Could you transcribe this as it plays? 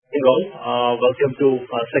morning all. Welcome to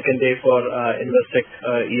second day for Investec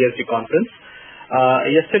ESG conference.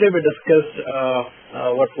 Yesterday we discussed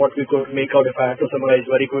what we could make out if I had to summarize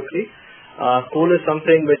very quickly. Coal is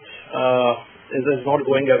something which is not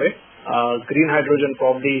going away. Green hydrogen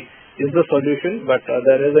probably is the solution, but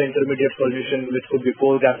there is an intermediate solution which could be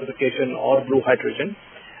coal gasification or blue hydrogen.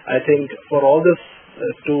 I think for all this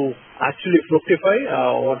to actually fructify,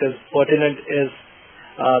 what is pertinent is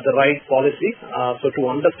the right policy. So to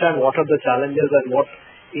understand what are the challenges and what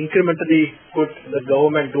incrementally could the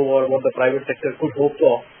government do or what the private sector could hope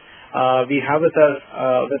for, we have with us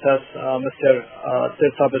Mr.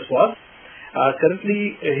 Tirtha Biswas.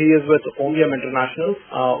 Currently, he is with Ohmium International,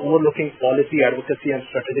 overlooking policy, advocacy and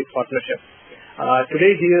strategic partnership.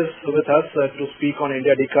 Today he is with us to speak on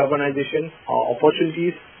India decarbonization,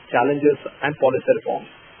 opportunities, challenges and policy reforms.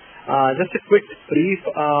 Just a quick brief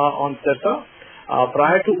on Tirtha.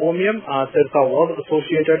 Prior to Ohmium, Tirtha was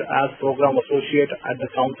associated as Program Associate at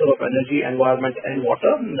the Council of Energy, Environment and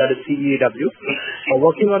Water, that is CEAW,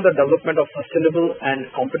 working on the development of sustainable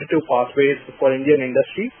and competitive pathways for Indian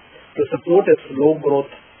industry to support its low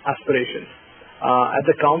growth aspirations. At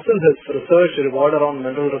the Council, his research revolved around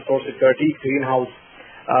mineral resource security, greenhouse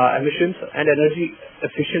emissions and energy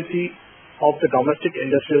efficiency of the domestic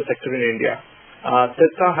industrial sector in India.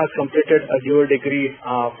 Tirtha has completed a dual degree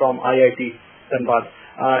from IIT.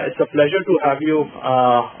 It's a pleasure to have you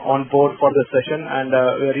on board for this session, and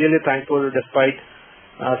we're really thankful despite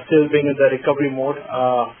still being in the recovery mode,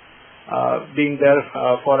 being there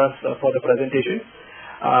for us for the presentation.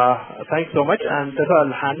 Thanks so much, and Tirtha,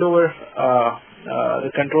 I'll hand over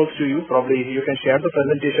the controls to you. Probably you can share the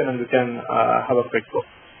presentation and we can have a quick go.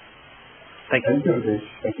 Thank you. Thank you, Ritesh.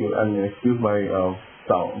 Thank you, and excuse my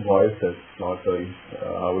voice is not I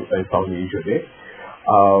sound usually.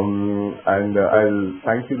 And I'll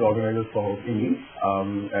thank you, the organizers, for hosting me.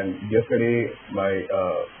 And yesterday,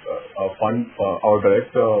 our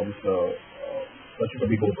director, Mr.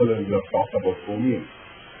 Sachipati Gopal, and we have talked about Ohmium.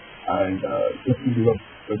 And just to give a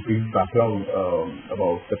brief background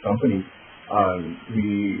about the company. And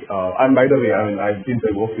by the way, since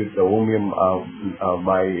I work with the Ohmium,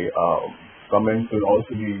 my comments will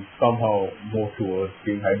also be somehow more towards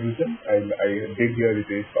green hydrogen. And I did hear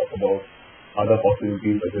Ritesh talk about other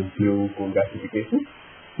possibilities such as blue coal gasification,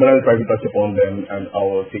 but I'll try to touch upon them and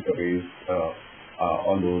our takeaways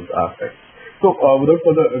on those aspects. So without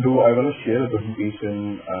further ado, I want to share the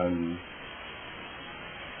presentation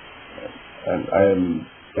and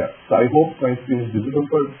so I hope my screen is visible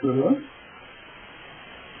for everyone.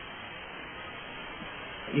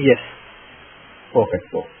 Yes.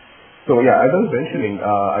 Perfect. So yeah, as I was mentioning,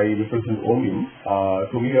 I represent Ohmium.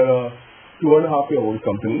 So we are a 2.5-year-old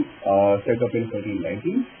company set up in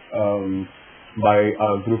 2019 by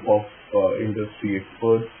a group of industry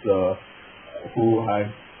experts who had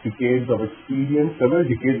several decades of experience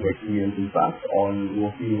in fact, on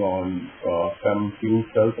working on FEM fuel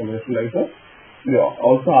cell commercializer. We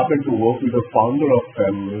also happened to work with the founder of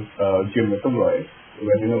FEM, Jim McElroy,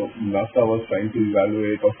 when NASA was trying to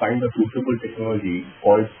evaluate or find a suitable technology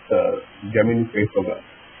for its Gemini space program.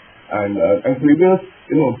 And previous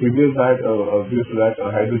to that,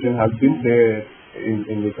 hydrogen has been there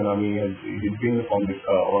in the economy, and it's been one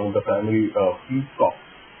of the primary feedstocks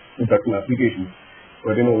in certain applications.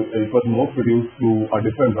 But it was more produced through a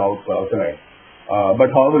different route for alkaline. But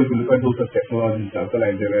however, if you look at those technologies,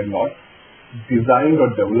 alkaline, they were not designed or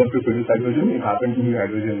developed to produce hydrogen. It happened to be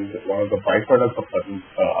hydrogen is one of the byproducts of certain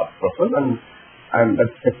process, and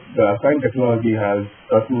the alkaline technology has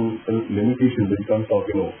certain limitations in terms of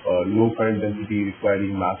low current density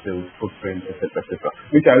requiring massive footprint, etc.,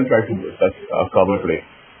 which I will try to cover today.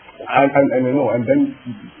 And then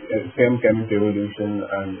FEM came into evolution,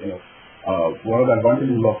 and one of the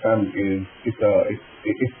advantages of FEM is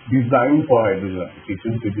it's designed for hydrogen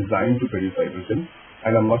applications. It's designed to produce hydrogen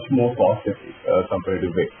and a much more cost-effective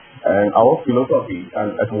comparative way. And our philosophy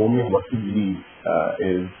at Ohmium, what we believe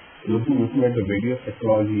is looking at the various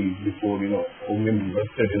technologies before Ohmium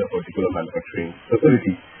invested in a particular manufacturing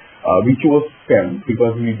facility. We chose FEM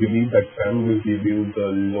because we believe that FEM will give you the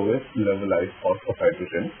lowest levelized cost of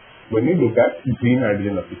hydrogen when you look at green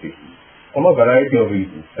hydrogen applications. From a variety of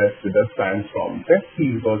reasons, that stands from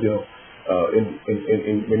safety, because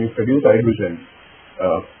when you produce hydrogen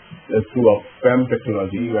through a FEM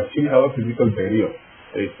technology, you actually have a physical barrier.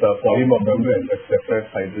 It's a polymer membrane that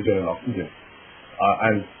separates hydrogen and oxygen,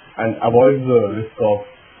 and avoids the risk of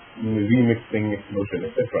remixing, explosion,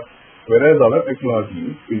 etc. Whereas other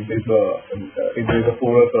technologies, if there's a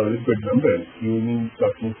porous or liquid membrane, you need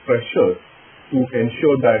certain pressure to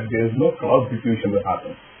ensure that there is no cross diffusion that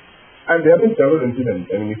happens. And there have been several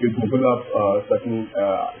incidents. I mean, if you Google up certain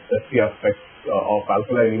safety aspects of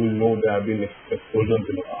alkaline, you will know there have been explosions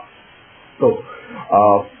in the past. So,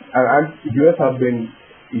 and US have been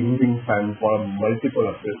using SAM for multiple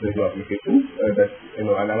applications that,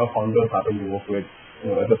 and our founders happen to work with,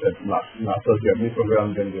 as I said, NASA's Gemini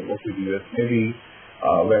program, then they work with US Navy,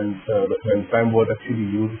 when SAM was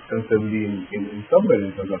actually used extensively in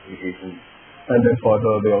submarine applications. And then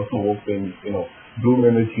further, they also worked in, Bloom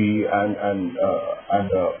Energy and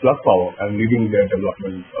Plus Power, and leading their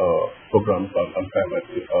development programs on SAM at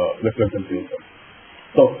reference and sales.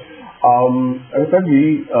 So, as I said,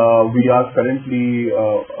 we are currently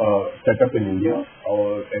set up in India.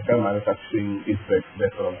 Our entire manufacturing is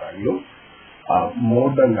based on Bangalore.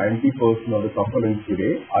 More than 90% of the components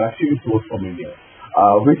today are actually sourced from India,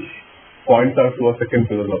 which points us to our second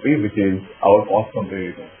philosophy, which is our cost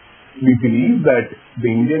competitive. We believe that the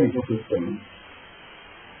Indian ecosystem,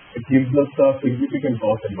 it gives us a significant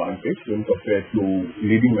cost advantage when compared to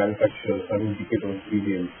leading manufacturers having decades of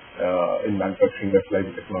experience in manufacturing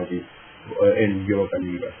specialized technologies in Europe and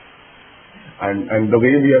the US. And the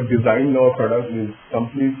way we have designed our product is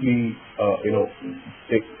completely,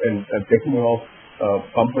 taking off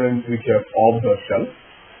components which are off the shelf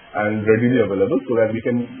and readily available, so that we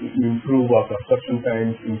can improve our construction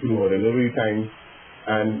times, improve our delivery times,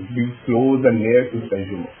 and be close and near to the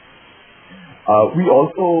consumer. We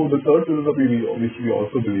also, the third philosophy which we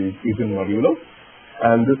also believe is in modular,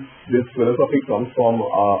 and this philosophy comes from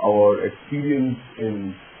our experience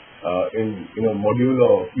in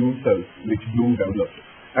modular fuel cells which Bloom developed,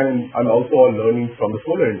 and also our learnings from the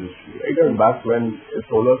solar industry. Right? And back when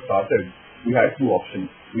solar started, we had two options.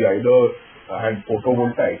 We either had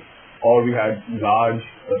photovoltaic or we had large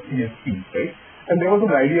CSPs, right? And there was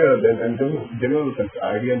an idea then, and there was a general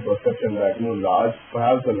idea and perception that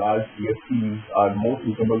perhaps the large CSPs are more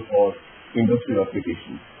suitable for industrial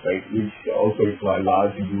applications, right? Which also require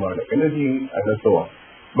large demand of energy and so on.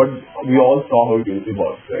 But we all saw how it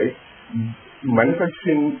evolved, right?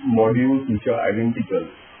 Manufacturing modules which are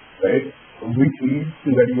identical, right? Which leads to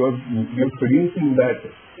that you're producing that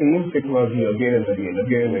same technology again and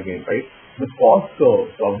again, right? The cost curve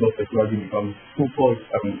of the technology becomes super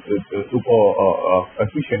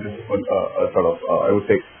efficient and I would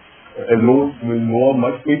say, will lower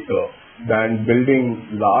much quicker than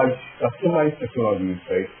building large customized technologies,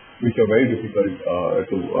 right? Which are very difficult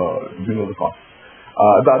to below the cost.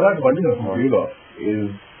 The other advantage of modular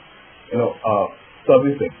is,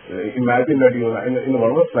 servicing. Imagine that in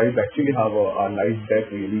one of the slides actually have a nice deck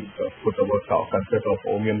really put about concept of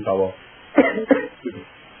Ohmium tower.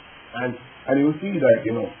 And you see that,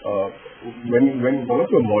 when one of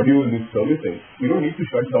your modules is servicing, you don't need to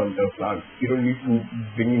shut down the plant. You don't need to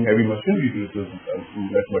bring in heavy machinery to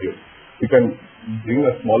that module. You can bring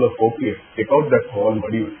a smaller forklift, take out that small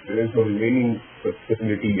module, whereas the remaining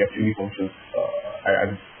facility actually functions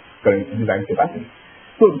at current design capacity.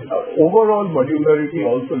 So overall modularity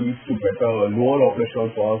also leads to lower operational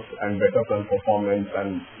costs and better plant performance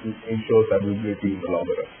and ensures availability in the long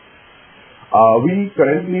run. We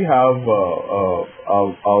currently have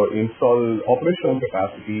our installed operational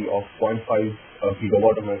capacity of 0.5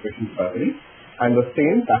 gigawatt of manufacturing capacity, and the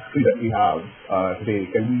same factory that we have today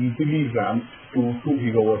can be easily ramped to 2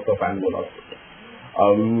 gigawatts of annual output.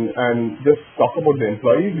 And just talk about the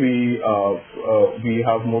employees, we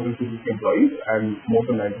have more than 250 employees, and more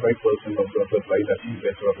than 95% of the employees actually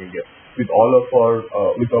based out of India, with all of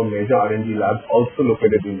our major R&D labs also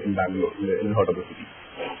located in Bangalore, in the heart of the city.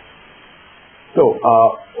 So,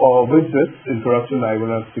 with this introduction, I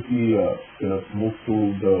will quickly, move to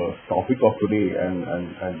the topic of today, and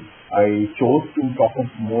I chose to talk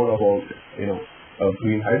more about,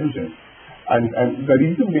 green hydrogen, and the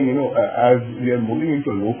reason being, as we are moving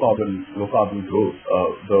into low carbon growth,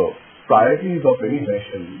 the priorities of any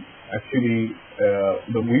nation actually,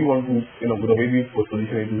 we want to, the way we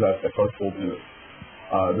position it is as across 4 pillars.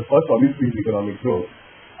 The first obviously is economic growth.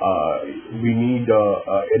 We need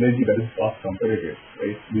energy that is cost competitive,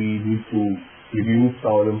 right? We need to reduce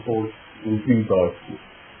our imports, increase our output,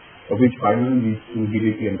 which finally leads to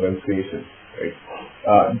GDP and wealth creation, right?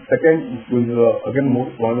 Second, again,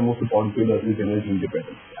 one of the most important pillars is energy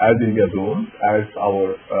independence. As India grows, as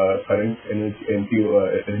our current energy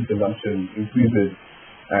consumption increases,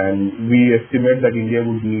 and we estimate that India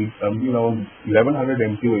would need something around 1,100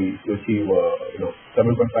 MTOE to achieve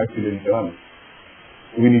 7.5 trillion tons.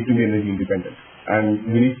 We need to be energy independent, and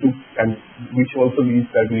which also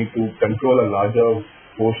means that we need to control a larger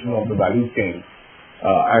portion of the value chain,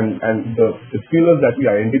 and the pillars that we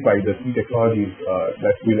identify, the key technologies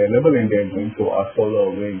that will enable India in doing so are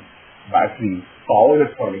solar, wind, batteries, power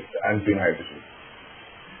electronics, and green hydrogen.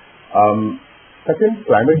 Second,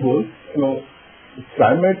 climate goals.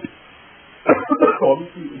 Climate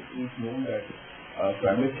obviously it's known that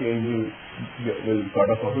climate change will sort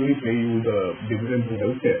of not only pay you the dividends in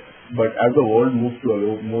healthcare, but as the world moves to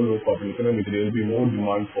a more low carbon economy, there will be more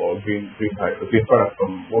demand for green products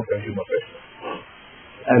from more consumer pressure.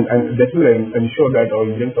 And that will ensure that our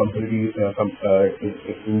Indian companies,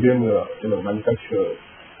 Indian manufacturers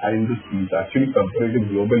and industries are actually competitive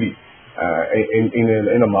globally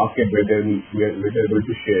in a market where they're able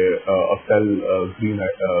to share or sell green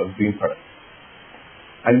products.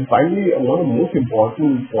 And finally, one of the most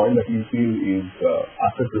important point that we feel is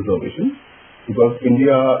asset preservation, because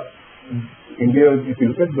India, if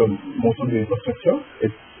you look at most of the infrastructure,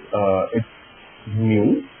 it's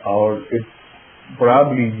new, or it's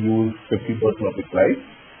probably used 50% of its life.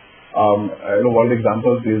 One of the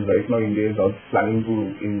examples is right now India is planning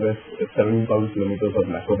to invest 7,000 kilometers of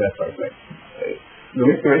natural gas pipelines. Right? The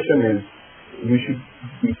next question is, we should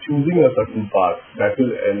be choosing a certain path that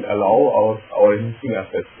will allow our existing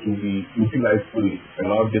assets to be utilized fully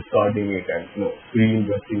and not discarding it and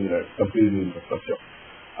reinvesting in a completely infrastructure.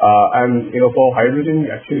 And for hydrogen,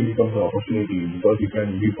 it actually becomes an opportunity because you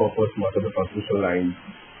can repurpose much of the transmission lines,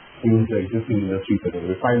 use the existing industries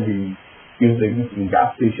and refineries, use the existing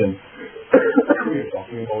gas stations. We are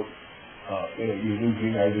talking about using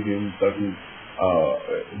green hydrogen, certain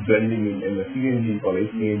blending in the CNG or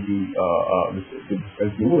HCNG as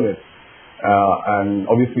units, and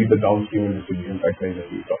obviously the downstream and distribution pipelines that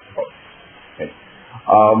we talked about. Okay.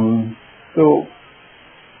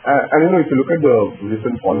 If you look at the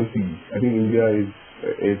recent policies, I think India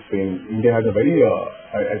has a very a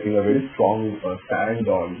very strong stand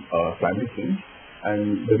on climate change,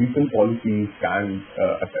 and the recent policies can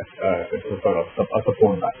sort of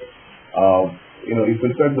support that. If you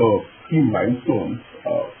look at the key milestones,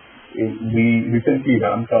 we recently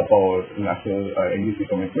ramped up our national NDC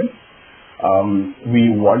commitment. We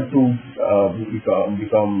want to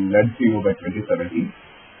become net zero by 2070.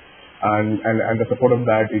 And the support of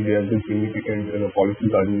that, India has been significant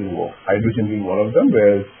policies are in the work. Hydrogen being one of them,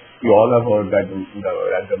 where we all have heard that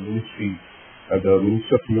the Ministry of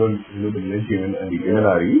Renewable Energy and the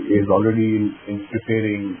MNRE is already in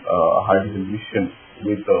preparing a hydrogen mission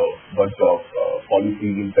with a bunch of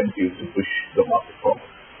policy incentives to push the market forward.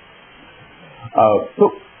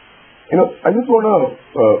 I just want to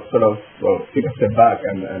sort of take a step back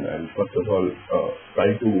and first of all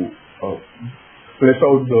try to flesh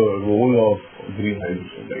out the role of green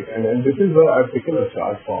hydrogen, right? And this is where I've taken a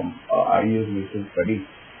chart from IEA's recent study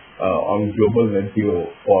on global net zero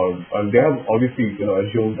and they have obviously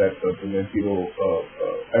assumed that the net zero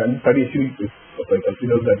and study actually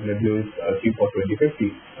considers that net zero is achieved for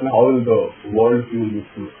 2050 and how will the world fuel this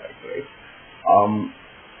to look like, right?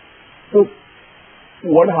 So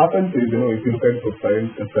what happens is, if you look at the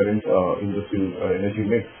current industrial energy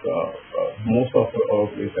mix, most of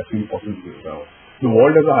it is actually fossil fuels now. The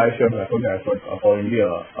world has a high share of natural gas, but for India,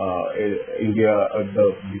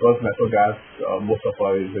 because natural gas, most of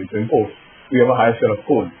our is imports, we have a high share of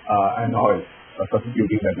coal and oil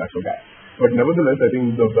substituting that natural gas. But nevertheless, I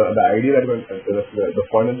think the idea that the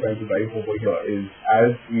point I'm trying to drive over here is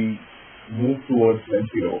as we move towards net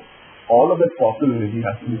zero, all of that fossil energy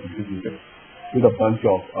has to be substituted with a bunch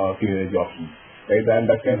of clean energy options, right? And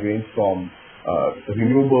that can range from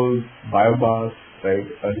renewables, biomass, right,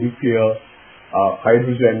 nuclear,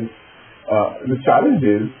 hydrogen. The challenge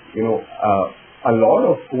is, a lot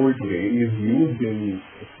of coal today is used in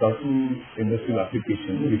certain industrial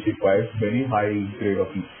applications which requires very high grade of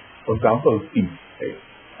heat. For example, steel, right?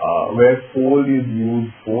 Where coal is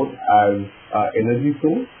used both as energy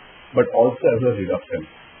source but also as a reductant,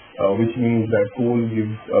 which means that coal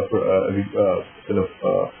gives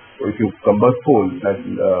if you combust coal, that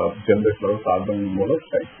generates a lot of carbon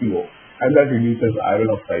monoxide, CO, and that reduces iron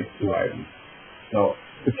oxide to iron. Now,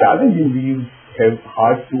 the challenge in these have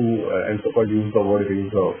hard to, and so-called use the word,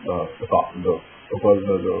 is the so-called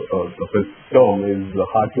the term is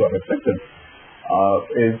hard to have accepted,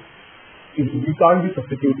 is we can't be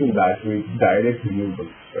substituting that with direct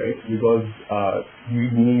renewables, right? Because we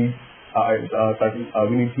need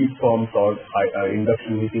heat pumps or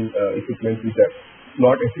induction heating equipment which are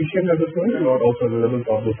not efficient at this point and not also available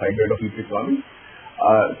for those high grade of heat requirements.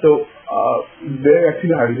 There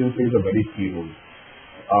actually hydrogen plays a very key role,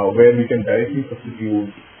 where we can directly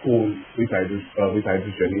substitute coal with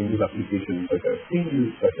hydrogen in these applications such as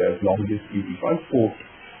steel, such as long distance transport,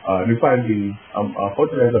 refinery,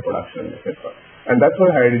 fertilizer production, etc. And that's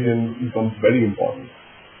why hydrogen becomes very important.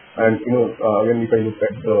 And again, if I look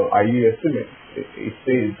at the IEA estimate, it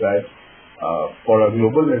says that For a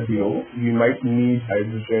global net zero, we might need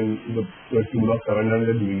hydrogen to the tune of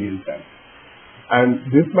 700 million tons. And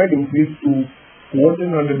this might increase to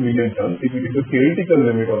 1400 million tons if it is a theoretical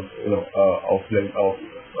limit of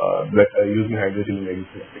using hydrogen in any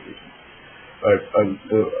application.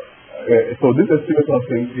 So this estimate of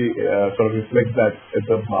sort of reflects that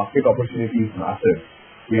the market opportunity is massive.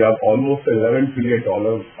 We have almost $11 trillion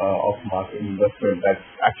of market investment that's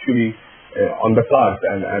actually on the cards,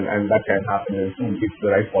 and that can happen if the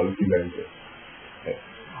right policy lends it.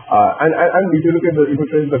 And if you look at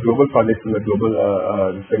the global projects and the global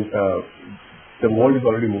the world is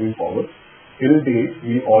already moving forward. Till date,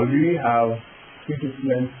 we already have 3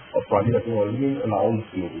 of projects that have already been announced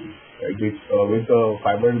globally, right? With the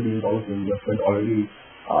 $500 billion investment already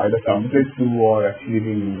either committed to or actually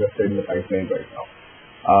being invested in the pipeline right now.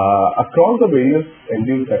 Across the various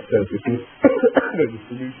end-use sectors, which is the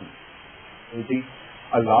distribution, you see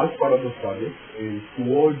a large part of the project is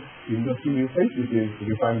towards industrial usage, which is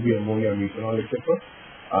refinery, ammonia, methanol, etc.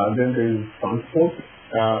 Then there is transport,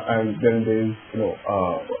 and then there is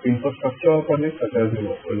infrastructure projects such as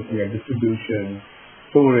looking at distribution,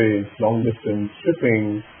 storage, long distance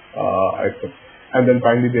shipping, etc. And then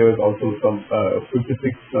finally there is also some 56.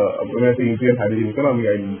 When I say Indian hydrogen economy,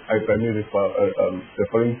 I primarily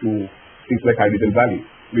referring to things like Hydrogen Valley,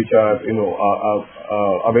 which are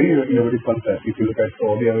a very innovative concept. If you look at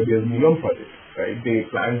Saudi Arabia's NEOM project, right, they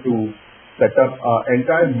plan to set up an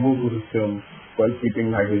entire new system while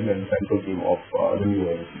keeping hydrogen as a central theme of the new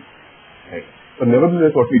energy. Right. But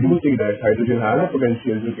nevertheless, what we do see that hydrogen has a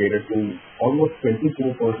potential to cater to almost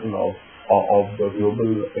 24% of the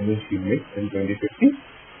global energy mix in 2050,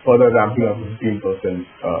 further ramping up to 15%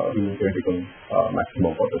 in the theoretical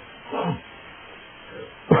maximum for this.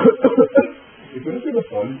 If you look at the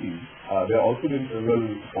policies, there are also been several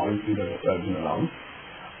policies that have been announced.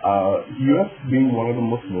 US being one of the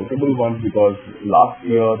most notable ones because last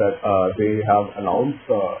year that they have announced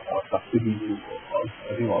a subsidy to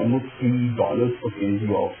I think almost $3 per kg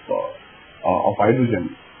of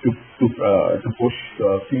hydrogen to push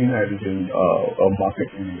clean hydrogen market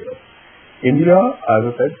in Europe. India, as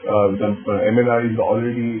I said, the MNR is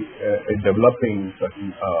already developing certain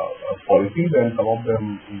policies, and some of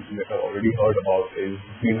them that I've already heard about is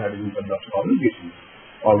green hydrogen consumption obligations,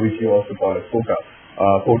 or which you also call as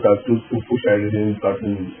quotas to push hydrogen in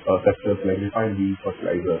certain sectors like refinery,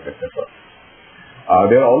 fertilizers, etc.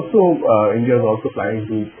 There are also India is also planning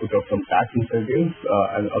to put up some tax incentives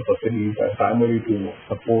and subsidies primarily to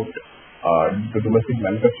support the domestic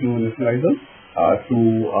manufacturing electrolyzers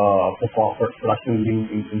for production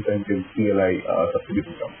linked incentives, CLI subsidy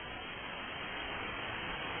program.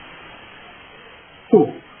 So,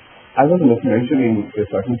 as I was mentioning, there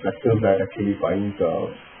are certain sectors that actually find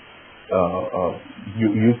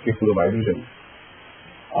use cases of hydrogen.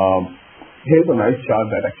 Here's a nice chart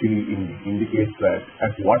that actually indicates that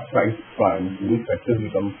at what price point these sectors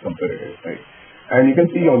become competitive, right? And you can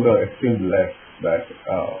see on the extreme left that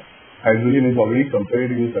hydrogen is already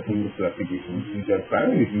competitive in certain industrial applications, which are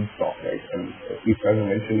primarily feedstock, right? And these guys are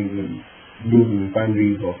mentioning used in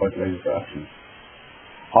refineries or fertilizer production.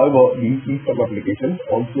 However, these feedstock applications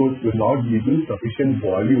also will not give you sufficient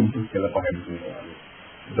volume to scale up a hydrogen economy.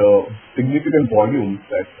 The significant volumes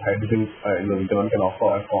that hydrogen return can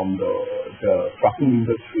offer are from the trucking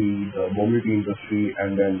industry, the mobility industry,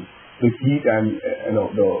 and then the heat and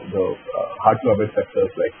the hard to abate sectors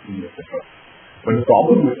like steel, etc. But the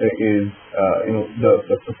problem is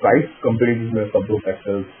the price competitiveness of those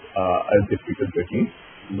sectors is difficult to achieve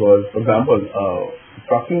because, for example,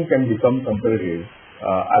 trucking can become competitive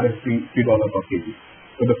at a $3 per kg.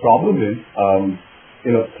 So the problem is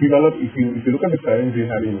 $3, if you look at the current green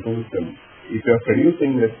hydrogen ecosystem, if you are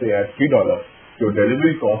producing, let's say, at $3, your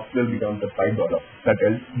delivery cost still becomes at $5.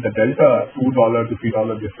 The delta $2 to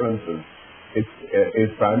 $3 difference is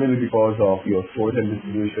primarily because of your storage and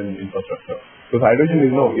distribution infrastructure. Because hydrogen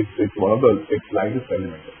it's one of the lightest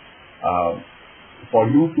elements. For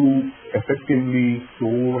you to effectively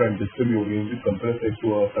store and distribute, you need to compress it to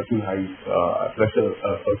a certain high pressure,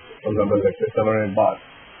 for example, let's say 700 bars,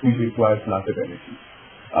 which requires massive energy.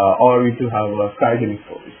 Or we should have a cryogenic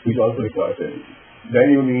storage, which also requires energy.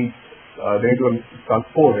 Then you need to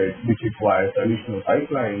transport it, which requires additional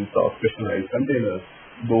pipelines or specialized containers.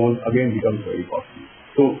 Those again becomes very costly.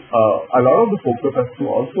 So a lot of the focus has to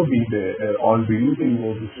also be there on reducing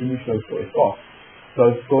those distributional storage costs,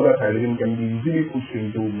 so that hydrogen can be easily pushed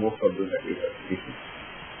into most of those applications.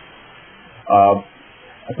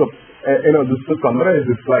 So just to summarize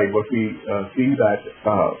this slide, what we see that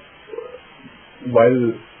while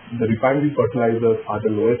the refinery fertilizers are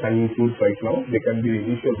the lowest hanging fruits right now. They can be the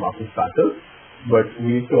initial market starters, but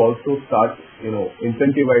we need to also start,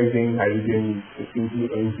 incentivizing hydrogen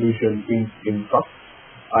inclusion in trucks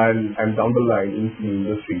and down the line into the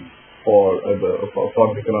industry for the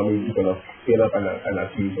economy to kind of scale up and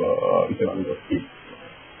achieve economic scale.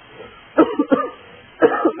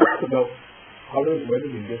 Now, where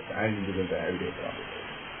does India stand in the entire hydrogen economy?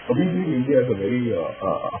 We believe India has a very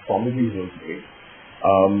formidable role today.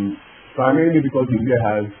 Primarily because India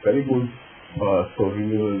has very good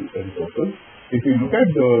renewable resources. If you look at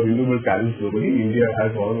the renewable tariffs globally, India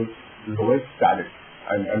has one of the lowest tariffs,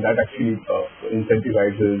 and that actually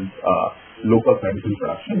incentivizes local hydrogen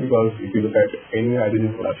production, because if you look at any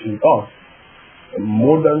hydrogen production cost,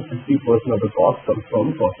 more than 50% of the cost comes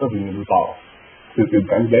from cost of renewable power. So if you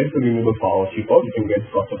can get the renewable power cheaper, you can get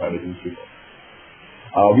cost of hydrogen cheaper.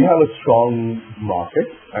 We have a strong market,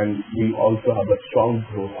 and we also have a strong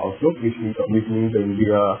growth outlook, which means that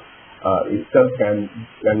India itself can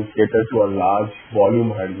cater to a large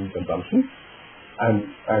volume of hydrogen consumption, and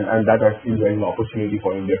that actually is an opportunity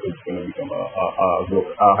for India to become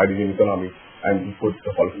a hydrogen economy and put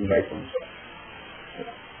the policy right on itself.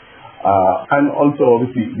 And also,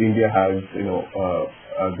 obviously, India has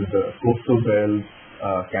the coastal belt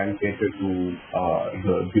can cater to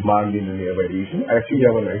the demand in the nearby region. I actually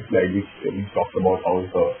have a nice slide which talks about how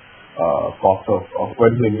the cost of where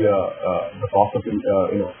is India, the cost of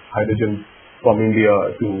hydrogen from India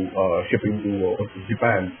to shipping to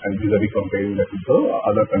Japan, and vis-a-vis comparing that with the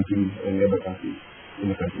other countries and nearby countries in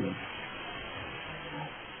the continent.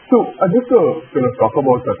 So just to kind of talk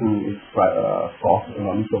about certain cost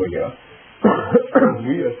economics over here,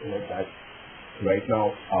 we estimate that right now,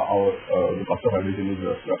 the cost of hydrogen is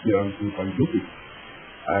roughly around 2.2,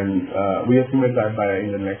 and we estimate that by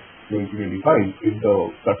in the next 2025, if the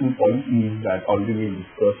certain policies that already being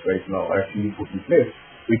discussed right now are actually put in place,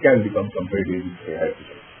 we can become competitive with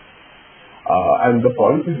hydrogen. And the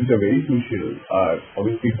policies which are very crucial are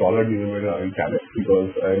obviously $-denominator in tariff, because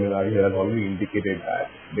MNRE has already indicated that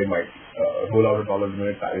they might roll out a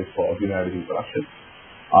 $-denominator tariff for green hydrogen production,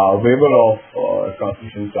 waiver of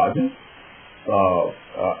transmission charges,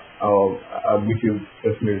 which is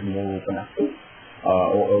estimated more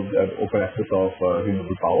open access of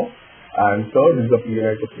renewable power, and third is the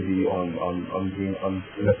PLI subsidy on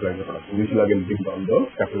industrialized production, which will again bring down the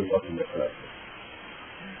capital cost industrialization.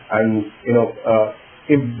 And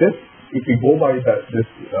if we go by this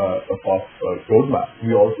cost roadmap,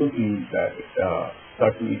 we also see that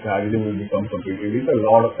certainly hydrogen will become competitive with a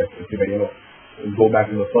lot of sectors. Go back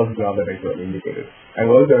to the first graph that I indicated. And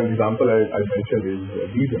also an example I mentioned is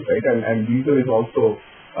diesel, right? And diesel is also,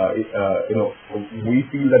 we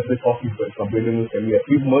feel that the cost of competitiveness can be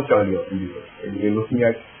achieved much earlier in diesel. We're looking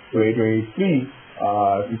at 2023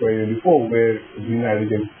 to 2024, where green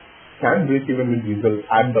hydrogen can break even with diesel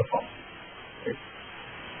at the pump. Right?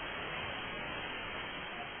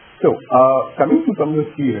 So, coming to some of the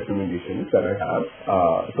key recommendations that I have.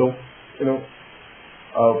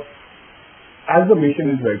 As the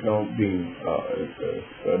mission is right now being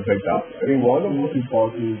built up, I think one of the most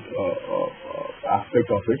important aspects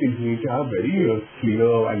of it is we need to have very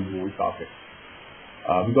clear and bold targets.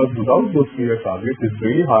 Because without those clear targets, it's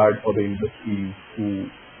very hard for the industry to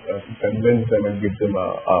convince them and give them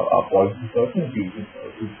a policy certainty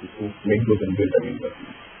to make those investment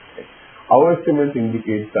investments. Our estimates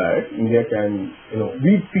indicate that India can,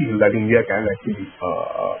 we feel that India can actually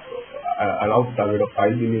allow a target of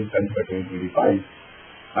 5 million tons by 2025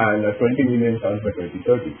 and 20 million tons by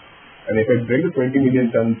 2030. And if I break the 20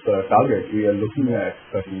 million tons target, we are looking at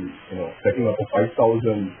setting up a 5,000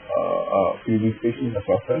 PV stations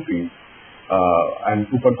across countries and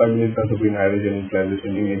 2.5 million tons of green hydrogen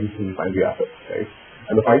utilization in existing refinery assets, right?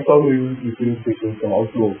 And the 5,000 refueling stations can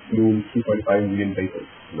also fuel 2.5 million vehicles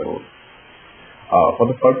on the road. For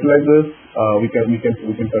the fertilizers, we can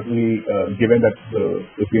certainly, given that the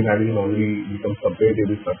green hydrogen already becomes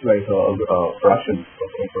competitive with fertilizer production,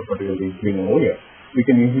 particularly green ammonia, we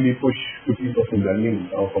can easily push 50%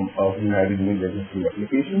 blending of green hydrogen in the existing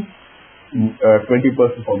applications,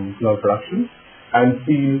 20% from ethanol production, and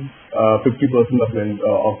steel 50%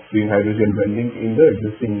 of green hydrogen blending in the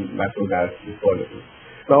existing natural gas disposal.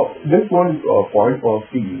 Now, this one point for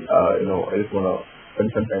steel, I just want to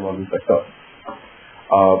spend some time on this sector.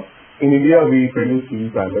 In India, we produce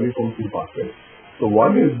steel primarily from two pathways. So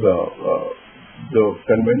one is the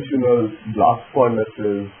conventional blast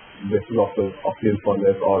furnaces, this is of the Ohmium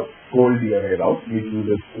furnace or coal DRI route, which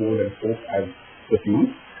uses coal and coke as the fuel.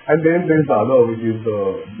 And then there is the other, which is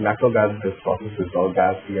the natural gas-based processes or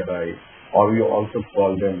gas DRI or we also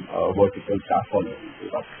call them vertical SaaS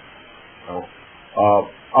furnaces.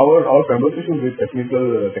 Our conversation with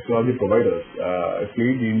technology providers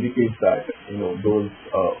clearly indicates that those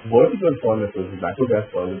vertical furnaces, natural gas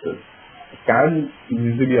furnaces, can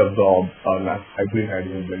easily absorb hybrid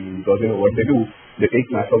hydrogen blending, because what they do, they take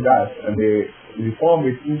natural gas and they reform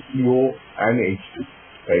it in CO and H2,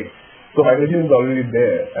 right? So hydrogen is already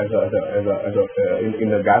there in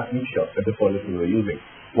the gas mixture that the furnaces are using.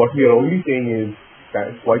 What we are only saying is,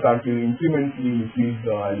 why can't you incrementally increase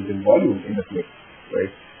the hydrogen volume in the mix,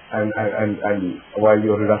 right? And while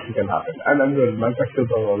your reduction can happen, and the manufacturers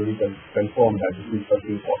have already confirmed that this is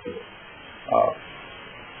something possible.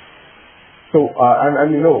 While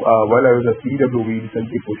I was at CW, we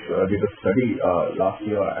recently did a study last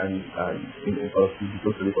year and in for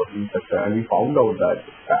study for clean sector, and we found out that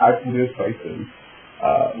at today's prices,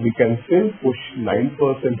 we can still push 9%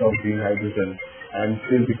 of green hydrogen and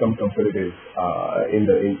still become competitive in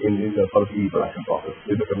the PV production process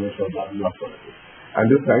with the conventional blast furnaces.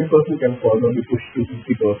 And this 9% can further be pushed to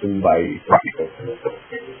 50% by 20%.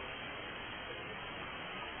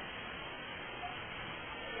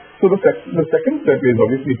 So the second step is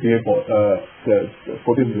obviously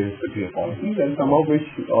put in place the clear policies, and some of which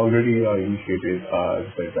already are initiated,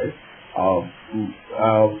 right?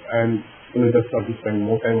 And just not to spend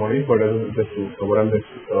more time on it, but what I'm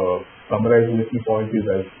just summarizing the key points is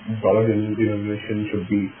that dollar denomination should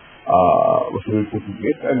be put in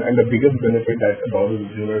place, and the biggest benefit that a dollar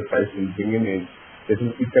denominated price will bring in is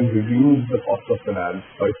it can reduce the cost of finance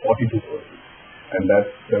by 42%. And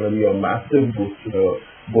that's going to be a massive boost to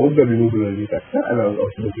both the renewable energy sector and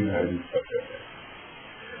also the green hydrogen sector.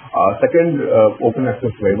 Second, open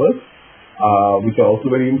access waivers, which are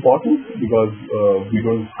also very important, because we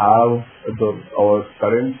don't have our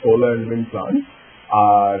current solar and wind plants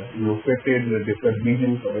are located in a different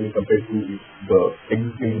region when you compare to the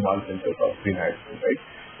existing demand centers of green hydrogen, right?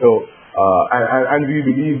 So, and we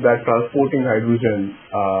believe that transporting hydrogen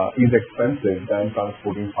is expensive than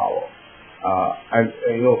transporting power. And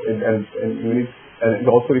it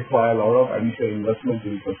also requires a lot of additional investment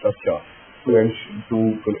in infrastructure to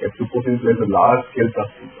put in place a large scale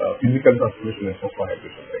physical transportation network for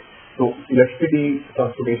hydrogen, right? So electricity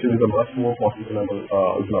transportation is a much more economical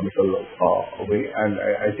way, and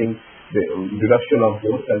I think the reduction of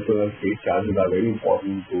both central and state charges are very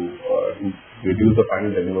important to reduce the final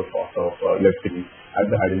delivery cost of electricity at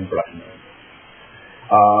the hydrogen production.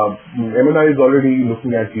 MNI is already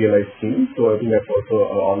looking at PLI schemes, so I think that's also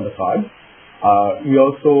on the card. We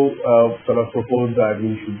also sort of propose that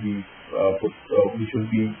we should be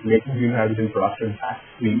making green hydrogen production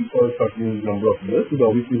tax-free for a certain number of years, because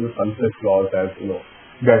obviously the sunset clause has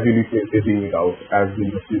gradually phasing it out as the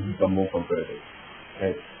industries become more competitive.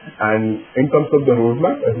 Right? And in terms of the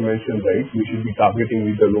roadmap, as mentioned, right, we should be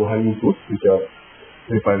targeting with the low-hanging fruits, which are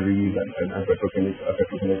refineries and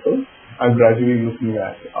petrochemicals, and gradually looking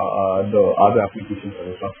at the other applications such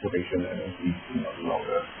as transportation and energy in the long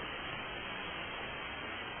run.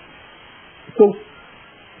 So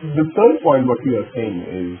the third point, what we are saying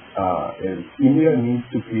is India needs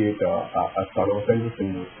to create a sort of a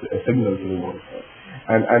signal to the world,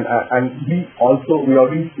 and we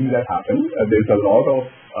already see that happen. There's a lot of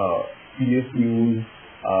PSUs,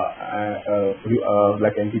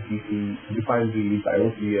 like NTPC, refineries,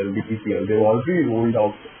 IOCL, BPCL. They've already rolled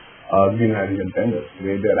out green hydrogen tenders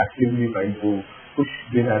where they're actively trying to push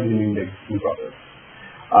green hydrogen in the existing process.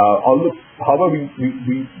 However, we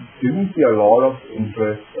didn't see a lot of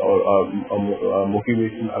interest or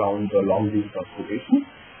motivation around the long-distance transportation,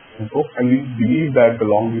 and we believe that the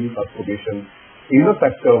long-distance transportation is a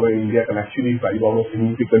sector where India can actually drive out a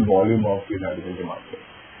significant volume of green hydrogen demand.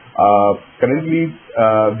 Currently,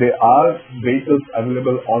 there are vehicles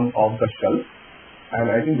available off the shelf, and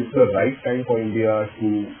I think this is the right time for India to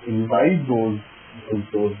invite those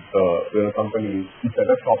companies to set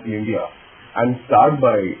up shop in India and start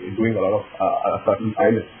by doing a lot of certain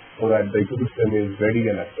pilots, so that the ecosystem is ready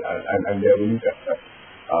and they are willing to accept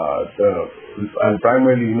and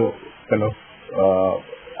primarily kind of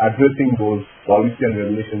addressing those policy and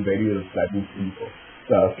regulation barriers that need to be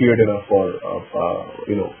cleared enough for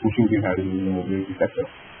pushing green hydrogen in the mobility sector.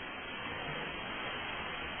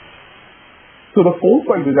 So the fourth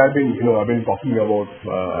point which I've been talking about,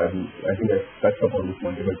 I think I've touched upon this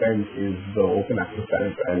multiple times, is the open access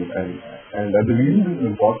tariff, and the reason this is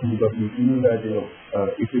important because we feel that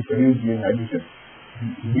if we produce green hydrogen,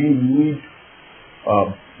 we need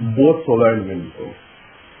both solar and wind,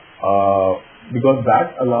 because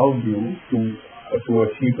that allows you to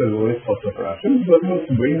achieve the lowest cost of production. Because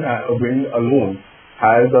wind alone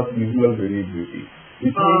has a seasonal variability,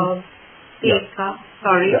 which means Tirtha,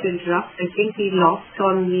 sorry to interrupt. I think we lost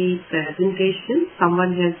on the presentation.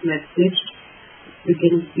 Someone has messaged. You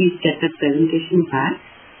can please get the presentation back.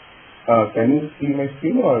 Can you see my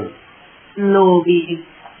screen or? No, we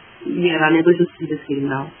are unable to see the screen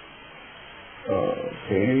now.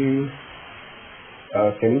 Okay.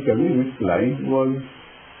 Can you tell me which slide was?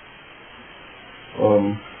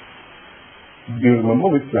 Do you remember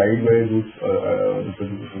which slide where the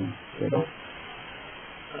presentation?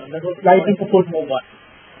 That was slide number 4.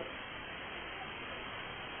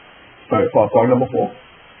 Sorry, for point number 4.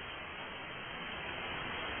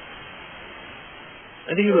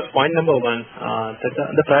 I think it was point number 1.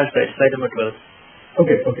 The prior slide number 12.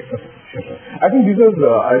 Okay, sure. I think these are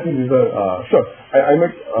sure. I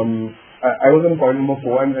was on point number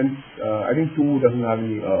 4, and I think 2 doesn't have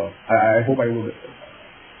any. I hope I would.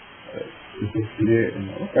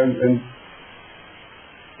 And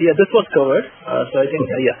yeah, this was covered. So I think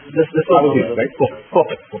this was covered, right?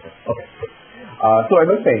 Perfect. Okay. So I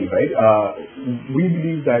was saying, right? We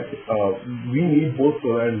believe that we need both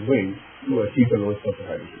solar and wind to achieve the lowest cost of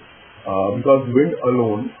hydrogen, because wind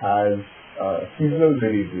alone has seasonal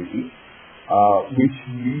variability, which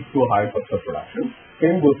leads to a high cost of production.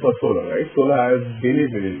 Same goes for solar, right? Solar has daily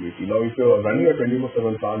variability. Now, if you're running a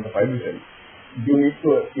 24/7 plant of hydrogen, you need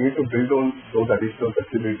to build on those additional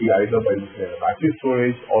flexibility either by battery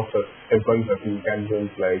storage or employing certain mechanisms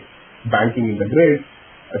like banking in the grid,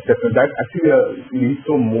 etc. That actually leads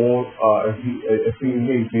to more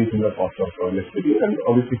extremely increase in the cost of electricity and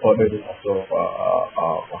obviously further the cost of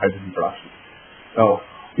hydrogen production. Now,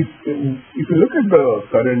 if you look at the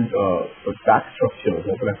current tax structure,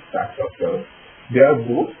 they are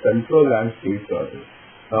both central and state charges.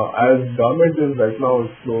 Now, as government is right now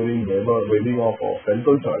exploring waiving off of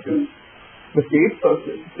central charges, the state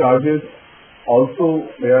charges also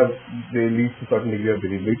they lead to certain degree of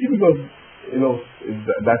variability because the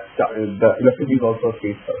electricity is also a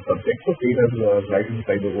state subject, so state has a right to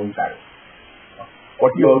decide their own tax.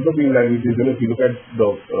 What we also feel that is, if you look at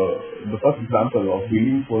the first example of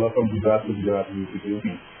building solar from Gujarat to Gujarat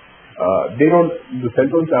utility, the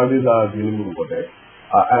central charges are minimum over there.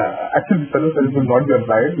 Actually, the central charges will not be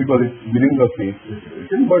applied because it's within the state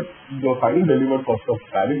distribution, but the final delivered cost of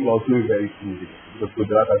tariff will also be very significant because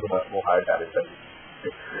Gujarat has a much more higher tariff than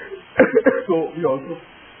So we also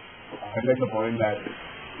highlight the point that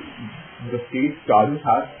the state charges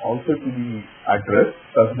have also to be addressed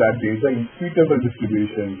such that there is an equitable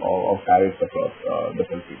distribution of tariffs across the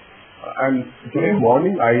country. And today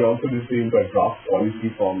morning, I also received a draft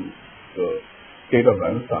policy from the state of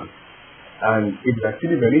Rajasthan. And it's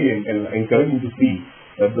actually very encouraging to see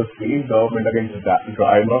that the state government, again,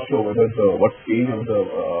 I'm not sure what stage of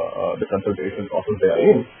the consultation process they are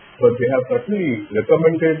in, but they have certainly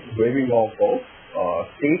recommended waiving off of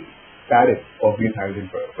state tariff for green hydrogen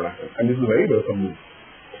production, and this is a very welcome move.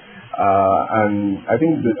 And I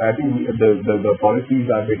think the policies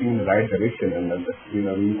are getting in the right direction, and that's been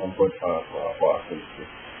a real comfort for us.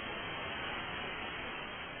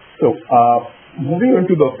 So, moving on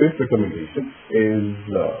to the fifth recommendation is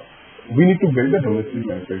we need to build a domestic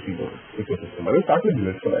manufacturing ecosystem. I will start with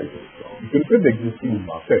electrolyzers. If you look at the existing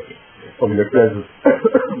market for electrolyzers,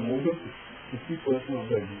 more than 50% of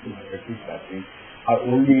the existing manufacturing capacity are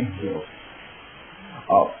only in Europe.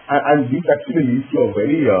 And this actually leads to a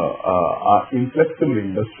very inflexible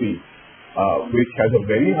industry which has a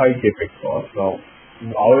very high capex cost. Now,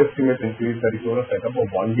 our estimate increase that if you want to set up a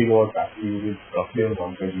 1 gigawatt factory, you need roughly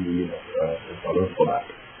around $120 million for that.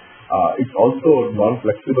 It's also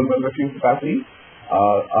non-flexible manufacturing capacity.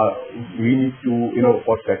 We need to,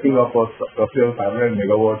 for setting up a roughly 500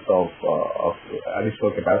 megawatts of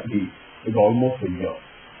additional capacity is almost a year.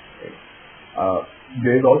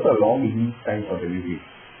 There is also a long lead time for delivery.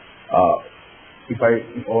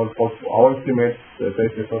 For our estimates,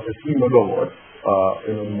 say for 50 megawatts,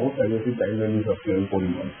 the most aggressive timeline is up to 40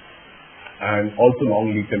 months, and also long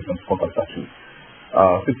lead time for construction.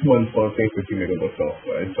 6 months for say 50 megawatts of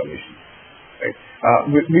installation, right?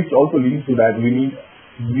 Which also leads to that we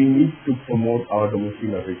need to promote our domestic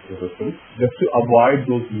manufacturing system just to avoid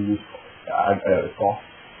those huge costs,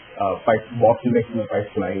 bottlenecks in the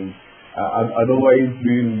pipeline. Otherwise,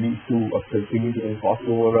 we will lead to a significant cost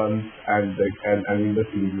overruns and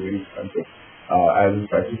industry will be very expensive as we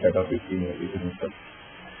try to set up this system.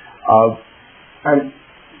 And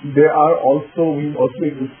there are also we need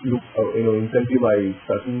to look incentivize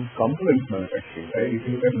certain components manufacturing. Right? If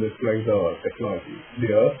you look at electrolyzer technology,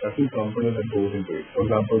 there are certain components that goes into it. For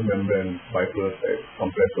example, membrane, bifluorescents,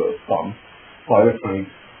 compressors, pumps, power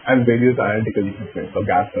electronics, and various analytical equipment for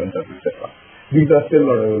gas sensors, etc. These are still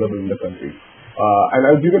not available in the country. And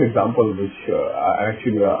I'll give an example, which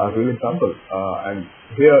actually a real example. And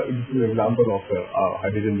here it is an example of a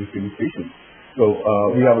hydrogen refueling station. So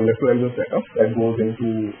we have an electrolyzer setup that goes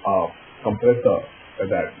into a compressor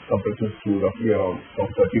that compresses to roughly around from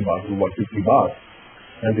 30 bars to 150 bars,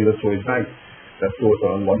 and there's a storage bank that stores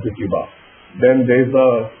around 150 bars. Then there's a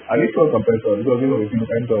additional compressor because if you look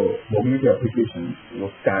at the mobility application,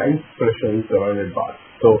 tank pressure is 700 bars.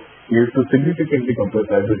 So you have to significantly compress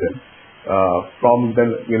hydrogen. From then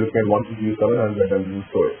you look at 150 to 700 and then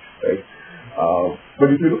storage, right? But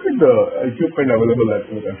if you look at the equipment available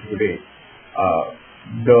in the country today,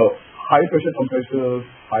 the high pressure compressors,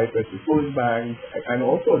 high pressure storage banks, and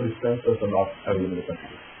also dispensers are not available in the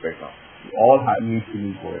country right now. All need to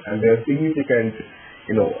be for it, and there are significant,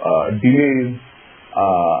 delays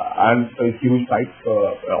and a huge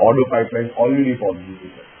order pipelines already for these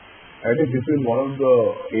people. I think this is one of the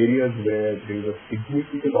areas where there is a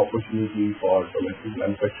significant opportunity for domestic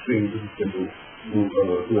manufacturing system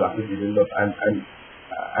to rapidly develop and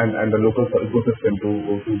the local ecosystem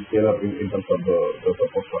to scale up in terms of the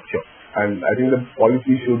support structure. And I think the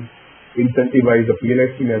policy should incentivize the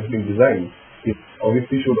PLI scheme has been designed. It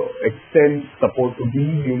obviously should extend support to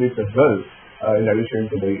these units as well, in addition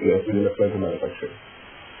to the electronic manufacturing.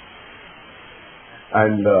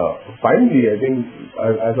 And finally, I think,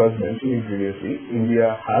 as I was mentioning previously,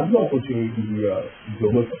 India has the opportunity to be a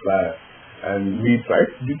global supplier. And we tried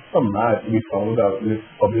to do some math. We found out with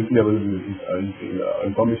publicly available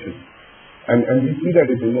information. And we see that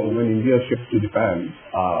when India ships to Japan,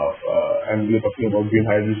 and we are talking about green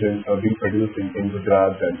hydrogen being produced in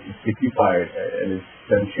Gujarat and it's liquefied and it's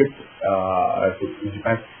then shipped to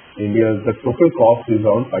Japan, the total cost is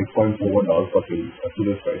around $5.41 per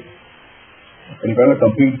kilo price. And if I want to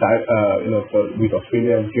compete that, with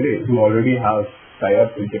Australia and Chile, who already have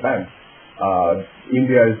tie-ups in Japan,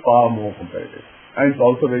 India is far more competitive. And it's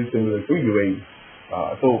also very similar to UAE.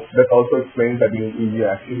 So that also explains that India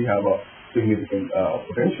actually have a significant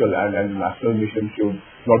potential, and the national mission should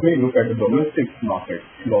not only look at the domestic market,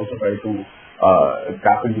 should also try to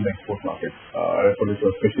tap into the export market,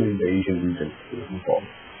 especially in the Asian region.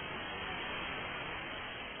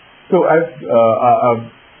 So as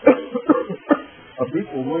a brief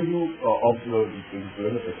overview of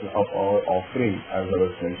our offering, as I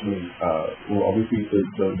was mentioning, obviously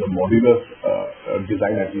the modular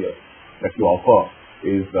design idea that you offer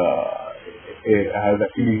is it has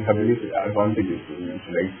actually various advantages.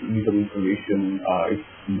 Like ease of installation, it's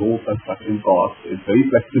low construction cost, it's very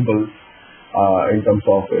flexible in terms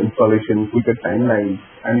of installation, quicker timelines,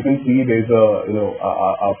 and you can see there's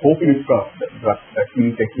a forklift truck that's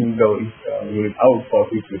actually taking the unit out for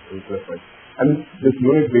quick replacement. And this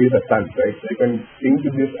unit weighs a ton, right? So you can think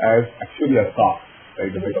of this as actually a car,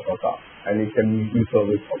 right? The weight of a car, and it can be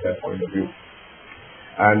serviced from that point of view.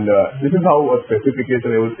 And this is how a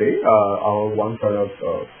specification I would say. Our one product,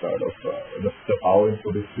 the power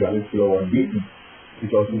input is 12 kilowatt DC,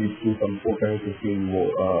 which also leads to some 415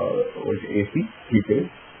 volt AC,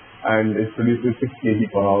 3-phase, and it produces 6 kg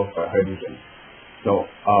per hour of hydrogen. Now,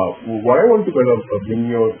 what I want to kind of bring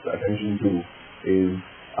your attention to is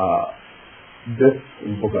this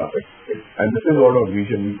infographic, and this is what our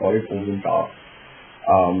vision, we call it Ohmium Tower.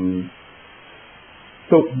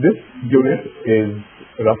 So this unit is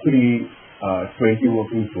roughly 20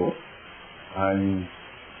 working floors, and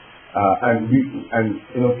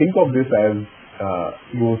think of this as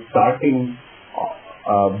you're starting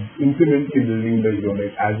incrementally building the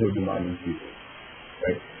unit as your demand increases,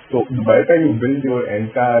 right? So by the time you build your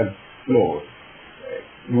entire floor,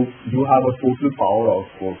 you have a total power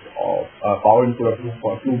output of power input of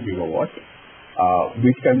 2 gigawatts,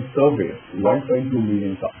 which can service 1.2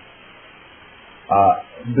 million tons.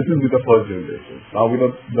 This is with the first generation. Now,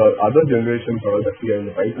 the other generation products that we have in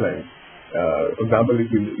the pipeline, for example,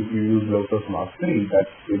 if you use Lotus Mark 3, that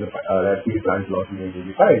we plan to launch in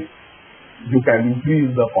 2025, you can increase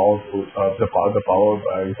the power. The power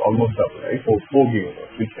is almost double, right? 4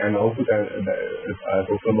 gigawatts, which can also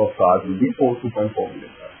total of cars will be 2.4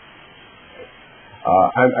 million cars.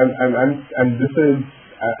 And this is,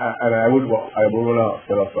 and I would want to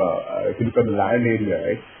sort of, if you look at the land area,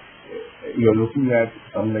 right? You're looking at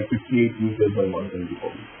something like 58 meters by 124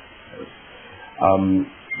 meters. Right?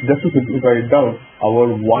 Just to simplify it down, our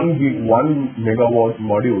 1 megawatt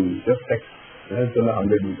module just takes less than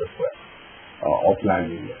 100 meters square of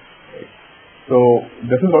land area. Right? So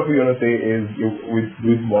this is what we want to say is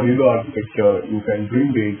with modular architecture, you can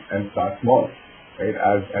dream big and start small, right?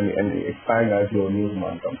 And expand as your new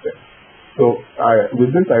demand comes in. So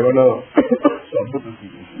with this, I want to stop the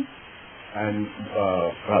presentation and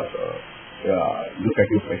look at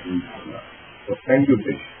your questions. So thank you,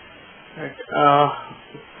 Dish. Right.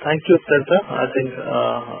 Thank you, Tirtha. I think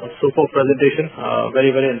super presentation,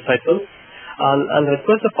 very, very insightful. I'll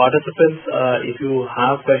request the participants, if you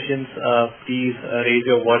have questions, please raise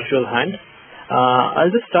your virtual hand. I'll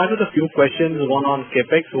just start with a few questions, one on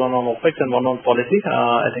CAPEX, one on OPEX, and one on policy.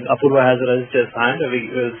 I think Apurva has raised his hand. We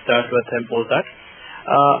will start with him post that.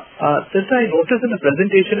 Tirtha, I noticed in the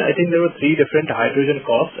presentation, I think there were 3 different hydrogen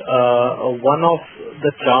costs. One of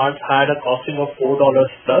the charts had a costing of $4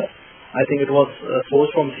 plus. I think it was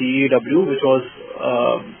sourced from CEW, which was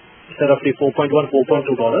roughly $4.1,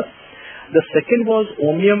 $4.2. The second was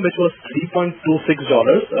Ohmium, which was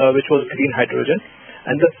 $3.26, which was green hydrogen.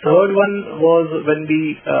 And the third one was when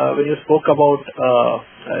you spoke about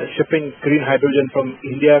shipping green hydrogen from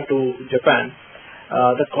India to Japan,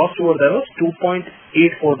 the cost over there was $2.84.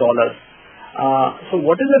 So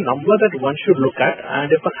what is the number that one should look at?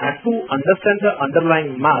 And if I had to understand the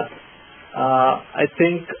underlying math, I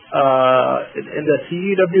think in the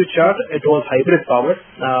CEW chart it was hybrid powered,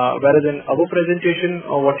 whereas in our presentation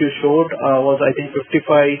what you showed was I think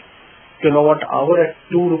 55 kilowatt hour at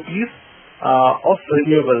 2 rupees of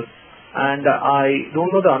renewable, and I don't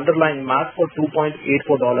know the underlying math for $2.84.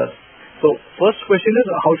 So first question is,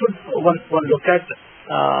 how should one look at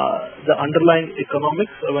the underlying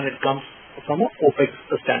economics when it comes from a OPEX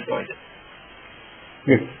standpoint?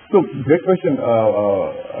 Yes. So great question,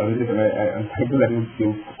 Abhijit, and I'm thankful that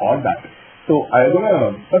you called that. So I'm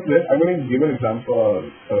going to give an example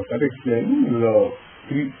that explain the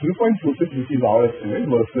 3.26, which is our estimate,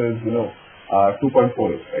 versus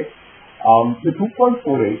 2.48, right? The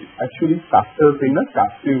 2.48 actually factors in a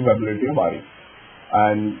captive ability of RE,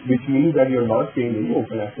 and which means that you're not paying any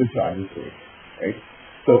open access charges to it, right?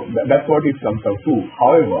 So that's what it comes out to.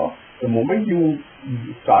 However, the moment you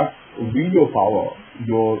start with your power,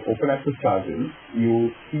 your open access charges,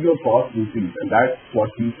 you see your cost increase, and that's what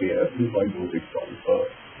we pay as $3.26 per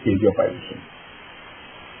kg of hydrogen.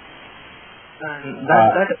 And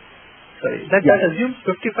that assumes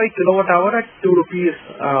 55 kilowatt hour at 2 rupees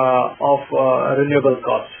of renewable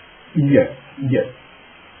cost. Yes.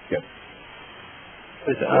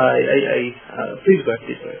 Please go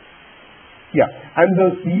ahead. Yeah, and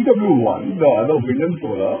the CW1, the other wind and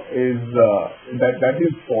solar, is that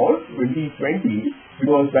is for 2020,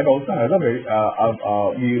 because that also has a very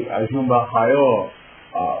we assume a higher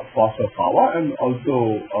cost of power, and also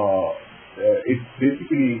it's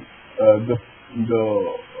basically the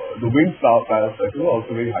wind power price is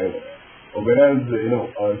also very high. Whereas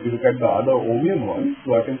if you look at the other Ohmium one,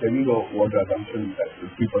 so I can tell you what the assumption that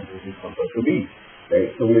is 3.26 comes out to be. Right.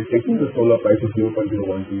 So we are taking the solar price of $0.012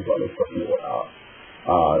 per kilowatt hour.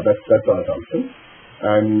 That's our assumption.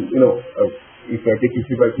 And if I take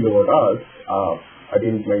 55 kilowatt hours, I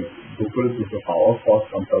think my total piece of power cost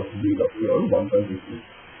comes out to be roughly around 1.6.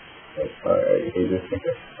 Right. If I just take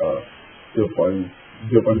it 0.029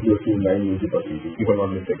 USD per kg, if I'm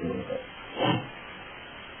not mistaken.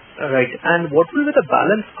 Right. And what will be the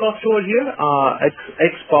balance cost over here?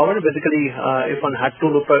 X power, basically, if one had to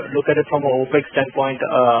look at it from an OPEX standpoint,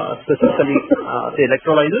 specifically the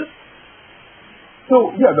electrolyzers?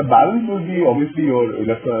 So, yeah, the balance will be obviously your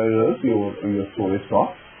electrolyzers, your storage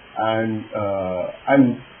cost, and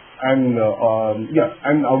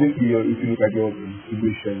obviously if you look at your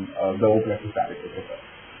distribution, the open access tariff, etc.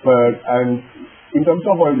 And in terms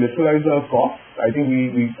of our electrolyzer cost, I think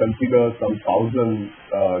we consider some $1,000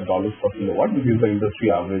 per kilowatt, which is the industry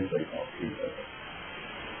average right now.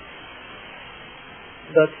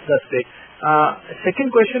 That's great.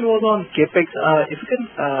 Second question was on CAPEX. If you can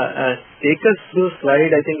take us through a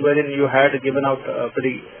slide, I think, wherein you had given out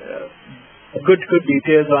pretty good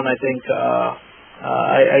details on, I think,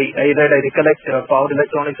 I recollect power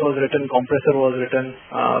electronics was written, compressor was written,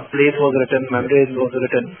 plate was written, membrane was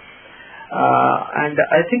written. And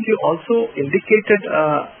I think you also indicated,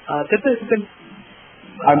 Tirtha, if you can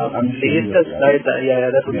place the slide,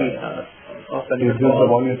 that would be awesome. Is this the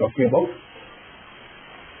one you're talking about?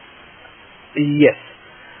 Yes.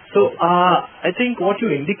 So, I think what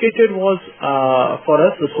you indicated was, for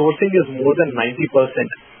us, the sourcing is more than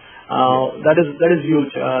 90%. That is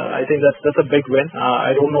huge. I think that's a big win.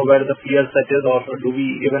 I don't know where the peer set is, or do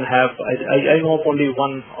we even have, I know of only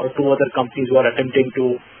one or two other companies who are attempting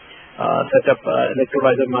to set up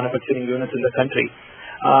electrolyzer manufacturing units in the country.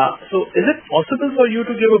 So is it possible for you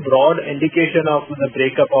to give a broad indication of the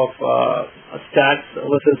breakup of stacks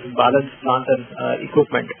versus balance plant and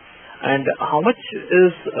equipment? And how much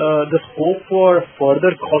is the scope for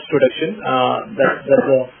further cost reduction? That's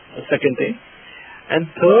the second thing. And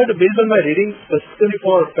third, based on my reading specifically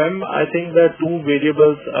for PEM, I think there are two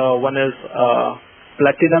variables. One is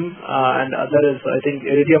platinum, and other is, I think,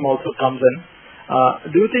 iridium also comes in.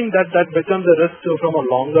 Do you think that becomes a risk from a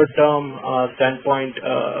longer term standpoint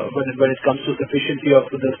when it comes to sufficiency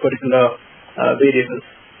of this particular variables?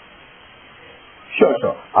 Sure.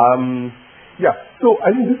 Yeah. So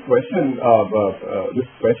I think this question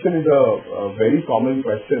is a very common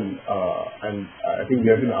question, and I think we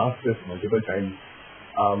have been asked this multiple times.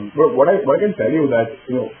 But what I can tell you that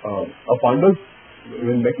a founders,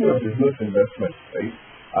 when making a business investment, right,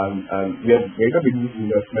 and we have made a business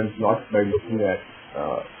investment not by looking at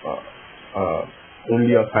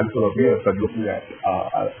only a handful of years, but looking at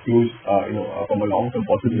a huge, from a long-term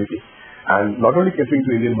possibility, and not only catering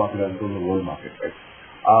to Indian market and to the world market, right.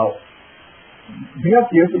 We have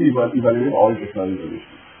carefully evaluated all technology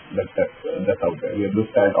solutions that's out there. We have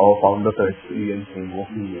looked at our founders' experience in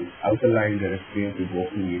working with alkaline, their experience with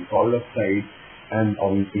working with solid oxide, and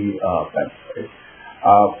obviously PEM, right.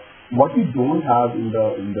 What we don't have in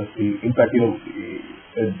the industry, in fact,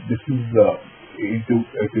 this is if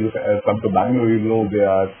you come to Bangalore, there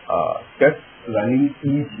are tests running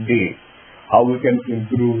each day. How we can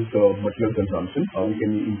improve the material consumption, how we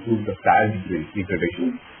can improve the slag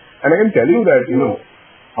degradation. And I can tell you that,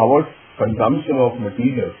 our consumption of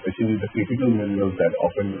materials, especially the critical minerals that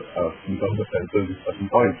often become the center at certain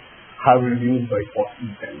points, have reduced by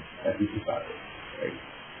 40 times as we started, right?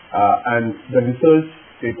 And the research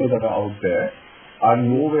papers that are out there are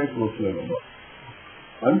nowhere close to the number.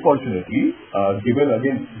 Unfortunately, given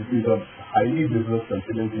again, this is a highly business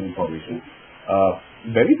confidential information,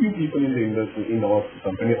 very few people in the industry, in our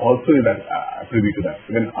company, also privy to that.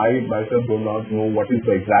 Even I myself do not know what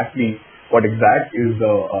exact is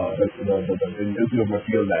the intensity of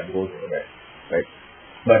material that goes there, right?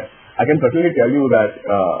 But I can certainly tell you that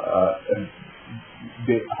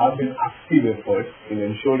they have been active efforts in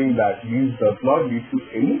ensuring that these does not lead to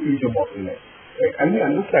any future bottleneck, right? And we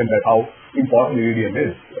understand that how important iridium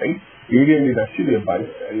is, right? Iridium is actually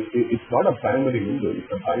it's not a primary mineral, it's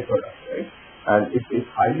a byproduct, right? And it is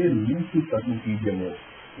highly linked to certain PGMOs.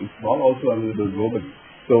 It's not also available globally.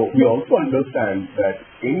 So we also understand that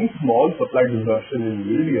any small supply disruption in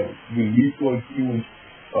iridium will lead to a huge,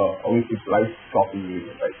 obviously, price shock in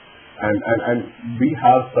iridium, right? And we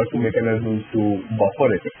have certain mechanisms to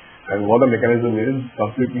buffer it. And what the mechanism is,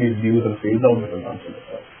 completely reduce and phase out the consumption of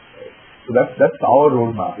that. Right? So that's our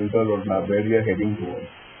roadmap, internal roadmap, where we are heading towards.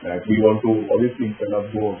 That we want to obviously kind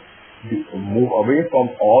of move away from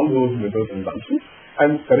all those mineral consumption.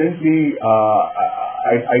 And currently,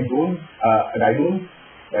 I don't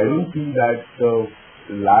see that the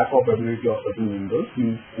lack of ability of certain minerals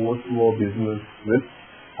will force to our business with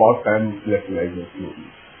part-time electrolyzers.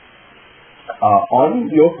 On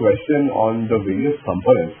your question on the various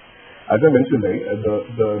components, as I mentioned, right,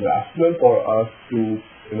 the rationale for us to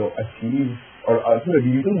achieve, or I think the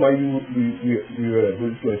reason why we were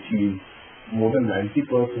able to achieve more than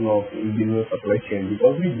 90% of Indian supply chain,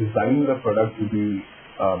 because we designed the product to be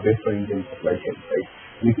based on Indian supply chain, right?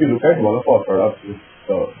 And if you look at one of our products,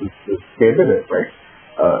 this cabinet, right?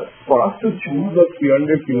 For us to choose a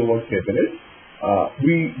 300 kilowatt cabinet,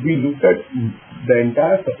 we looked at the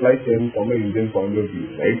entire supply chain from an Indian point of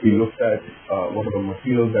view, right? We looked at what are the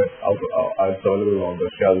materials that are available on the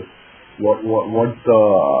shelf, what's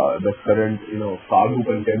the current cargo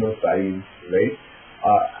container size, right?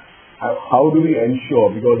 How do we ensure,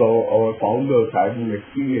 because our founders had an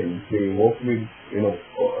experience, they work with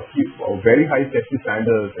very high safety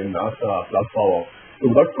standards in NASA, Plug Power, so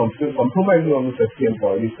not compromising on the safety and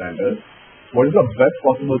quality standards, what is the best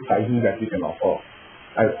possible pricing that we can offer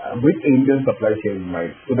with Indian supply chain in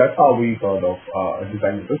mind? So that's how we sort of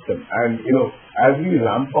design the system. And as we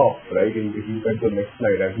ramp up, right, if you look at the next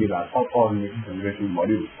slide, as we ramp up on next generation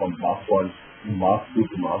modules from Mark 1 to Mark 2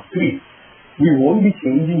 to Mark 3, we won't be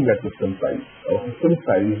changing that system size. Our system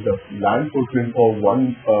size, the land footprint for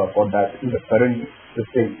that in the current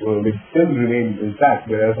system will still remain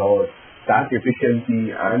intact, whereas our stack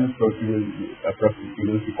efficiency and productivity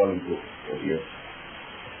will keep on improving over here.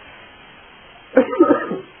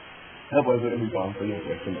 I was able to answer your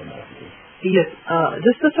question on that. Yes.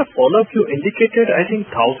 Just as a follow-up, you indicated, I think,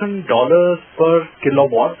 $1,000 per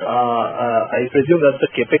kilowatt. I presume that's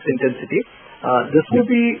the capex intensity. This would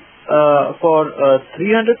be for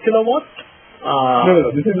 300 kilowatt?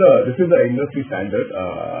 No. This is the industry standard.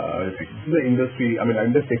 This is the industry. I mean,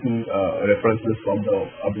 I'm just taking references from the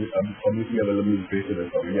publicly available literature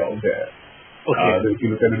that's already out there. Okay. If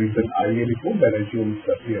you look at the recent IEA report, that assumes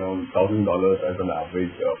roughly around $1,000 as an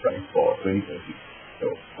average price for 2030.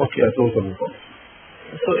 So okay. That's also information.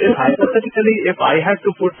 So if hypothetically, if I had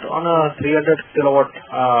to put on a 300 kilowatt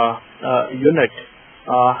unit,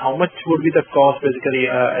 how much would be the cost basically?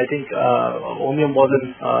 I think Ohmium was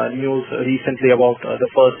in news recently about the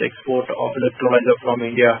first export of electrolyzer from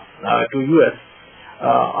India to US.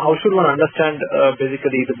 How should one understand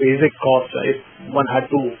basically the basic cost if one had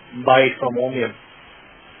to buy it from Ohmium?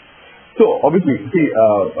 So obviously, see,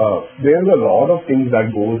 there's a lot of things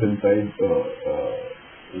that goes inside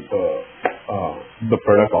the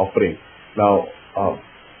product offering. Now,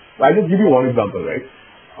 I'll just give you one example, right?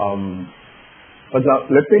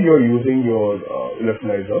 Let's say you're using your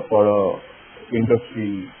electrolyzer for a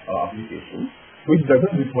industry application, which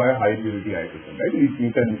doesn't require high purity hydrogen, right?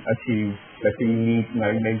 You can achieve, let's say you need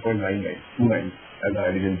 99.99, as the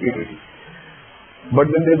hydrogen purity.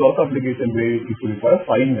 But then there's also application where it will require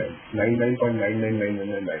 5 nines,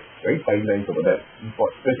 99.99999, right? 5 nines over there,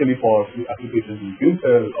 especially for applications in fuel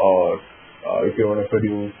cell or if you want to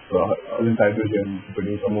produce hydrogen to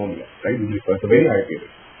produce ammonia, right? Which requires a very high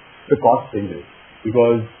purity. The cost changes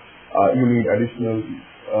because you need additional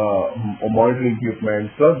monitoring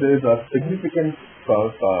equipment. Plus, there is a significant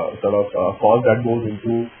cost that goes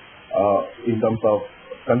into in terms of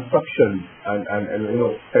construction and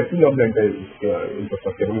setting up the entire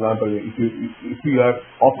infrastructure. For example, if you are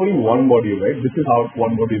offering one module, right? This is how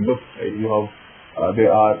one module looks. Right? You have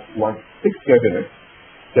there are 6 cabinets.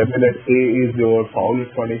 Cabinet A is your power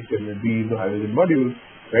electronics. Cabinet B is the hydrogen module,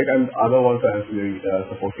 right? And other ones are ancillary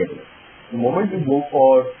support cabinets. The moment you go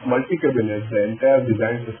for multi-cabinets, the entire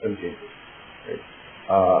design system changes. Right?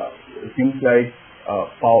 Things like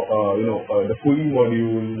the cooling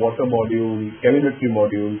module, water module, telemetry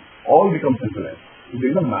module, all become centralized. So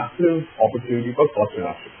there is a massive opportunity for cost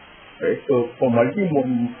reduction. Right? So for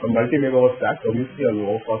multi-megawatt stack, obviously a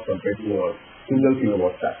low cost compared to a single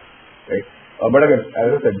kilowatt stack. Right? But again, as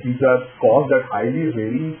I said, these are costs that highly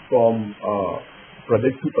vary from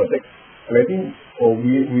project to project. And I think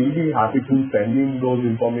we will be happy to send in those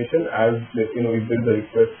information as if there is a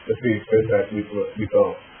request, that with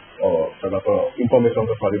sort of information on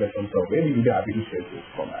the project that comes our way, we will be happy to share this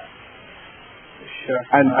format. Sure.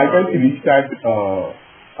 And I can be reached at this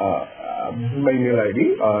is my email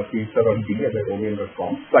ID,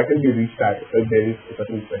 tirtha.b@ohmium.com. So I can be reached at if there is a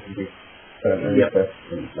certain specific request.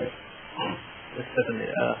 Yes, certainly.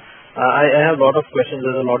 I have a lot of questions.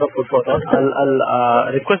 There's a lot of food for thought. I'll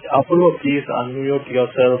request Apurva, please unmute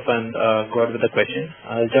yourself and go ahead with the question.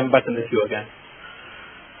 I'll jump back in the queue again.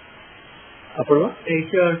 Apurva?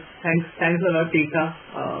 Sure. Thanks a lot, Tirtha.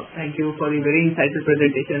 Thank you for the very insightful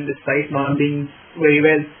presentation despite not being very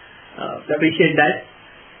well. Appreciate that.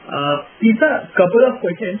 Tirtha, couple of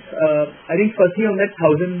questions. I think firstly on that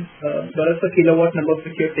 $1,000 per kilowatt number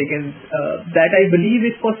which you have taken, that I believe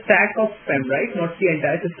is for stack of PEM, right? Not the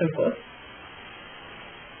entire system cost.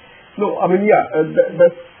 No, I mean,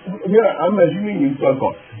 I'm assuming install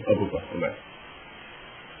cost on that.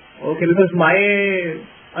 Okay, because my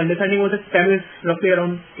understanding was that PEM is roughly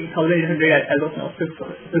around 8,800 as of now,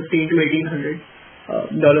 $1,500 to $1,800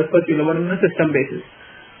 per kilowatt on a system basis.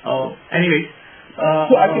 Anyways.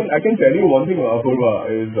 So I can tell you one thing,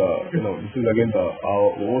 Apurva, is this is again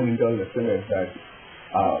our own internal estimate that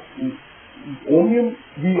Ohmium,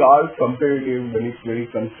 we are competitive when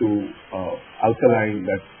it comes to alkaline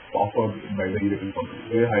that's offered by very different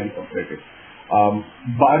companies, very highly competitive.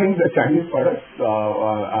 Barring the Chinese products,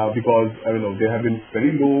 because there have been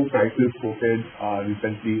very low prices quoted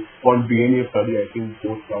recently. One BNA study, I think,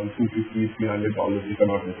 quotes around $250, $300, if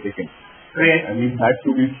I'm not mistaken. Right. And if that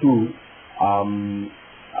to be true,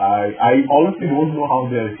 I honestly don't know how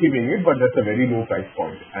they are achieving it, but that's a very low price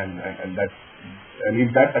point, and if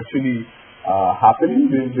that's actually happening,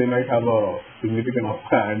 they might have a significant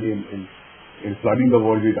hand in flooding the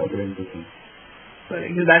world with alkaline systems.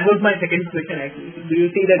 That was my second question actually. So do you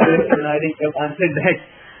see that I think you have answered that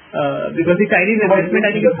because the Chinese investment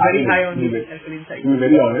I think is very high on the alkaline side. To be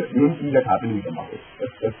very honest, you don't see that happening in the market.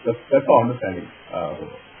 That's our understanding.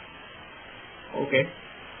 Okay.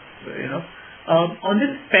 On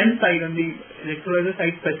this PEM side, on the electrolyzer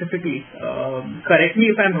side specifically, correct me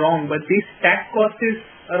if I'm wrong, but the stack cost is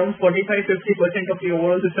around 45-50% of the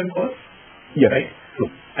overall system cost? Yes. Right? True.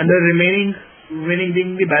 And the remaining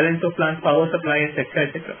being the balance of plant power supply, etc.,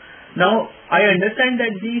 etc. Now, I understand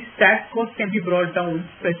that the stack cost can be brought down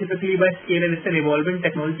specifically by scale and it's an evolving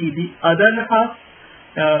technology. The other half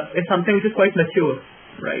is something which is quite mature,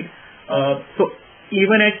 right? So,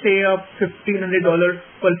 even at say a $1,500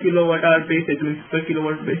 per kilowatt hour basis, per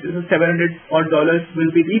kilowatt basis, $700 odd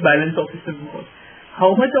will be the balance of system cost.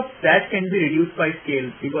 How much of that can be reduced by scale?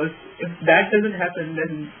 Because if that doesn't happen,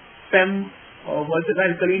 then PEM versus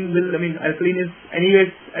alkaline alkaline is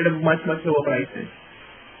anyways at a much lower price.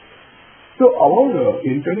 So our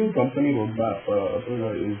internal company roadmap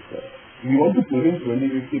is we want to put in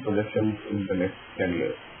 2050 projections in the next 10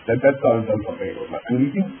 years. That's our internal company roadmap. And we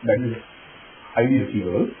think that is highly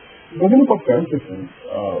achievable. Because for current systems,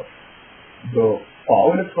 the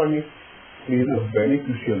power electronics plays a very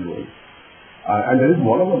crucial role. And that is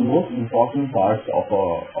one of the most important parts of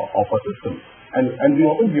a system. And we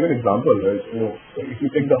often give an example, right? If you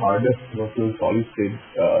take the hardest versus solid state,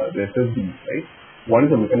 the SSD, right? One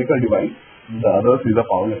is a mechanical device, the other is a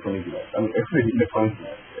power electronic device. Actually electronic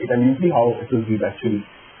device, right? And you see how SSD is actually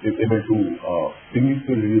able to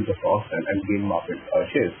significantly reduce the cost and gain market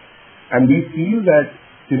shares. And we feel that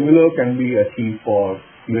similar can be achieved for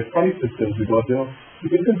electronic systems because, you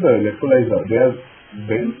can consider electrolyzer, there are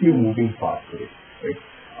very few moving parts to it, right?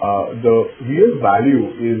 The real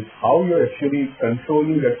value is how you're actually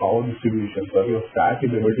controlling the power distribution, so your stack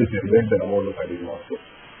is able to generate the amount of hydrogen output,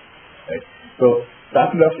 right? So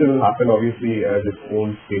stack reduction will happen obviously as its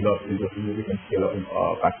own scale-up is a significant scale-up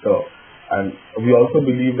factor. And we also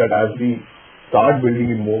believe that as we start building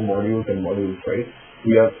in more modules, right,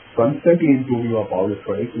 we are constantly improving our power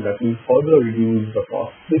electronics, and that will further reduce the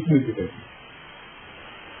cost significantly.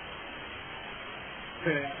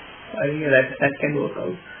 I think that can work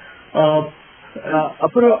out.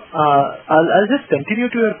 Apurva, I'll just continue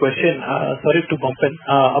to your question. Sorry to bump in.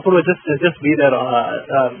 Apurva, just be there.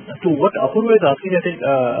 To what Apurva is asking, I think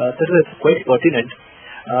it's quite pertinent.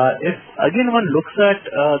 If again one looks at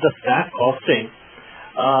the stack costing,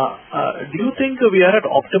 do you think we are at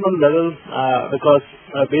optimal level? Because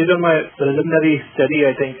based on my preliminary study,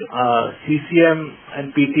 I think CCM and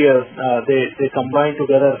PTL they combine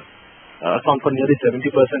together account for nearly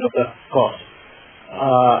 70% of the cost.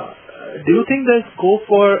 Do you think there's scope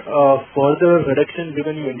for further reduction,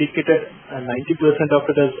 given you indicated 90% of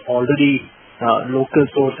it is already local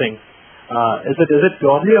sourcing? Is it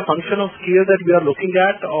purely a function of scale that we are looking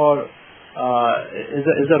at, or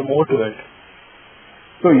is there more to it?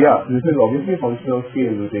 So yeah, this is obviously a function of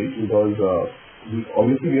scale, because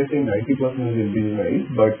obviously we are saying 90% is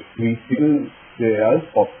indigenized, but we still there are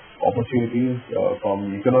opportunities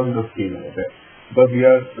from economies of scale there, because we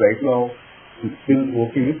are right now still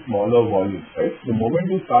working with smaller volumes, right? The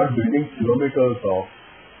moment you start building kilometers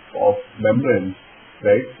of membranes,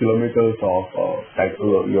 right, kilometers of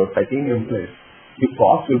your titanium plate, the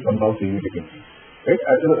cost will come down significantly, right?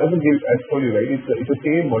 As I told you, right, it's the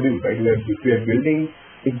same module, right? We are building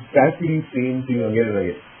exactly same thing again and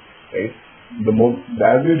again, right?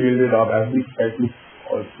 As we build it up, as we try to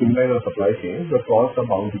streamline our supply chain, the costs are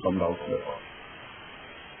bound to come down from the cost.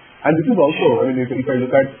 And this is also, if I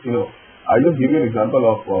look at, I'll just give you an example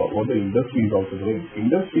of what the industry is also doing.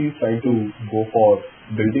 Industry is trying to go for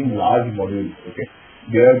building large modules, okay?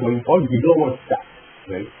 They are going for gigawatt stack,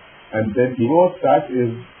 right? And then gigawatt stack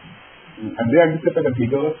and they anticipate that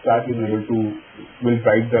gigawatt stack will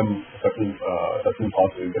drive them certain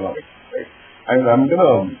cost economics, right? And I'm to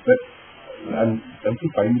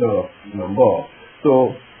find the number.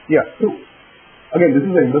 So again, this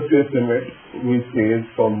is an industry estimate which says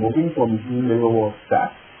from moving from 2 megawatt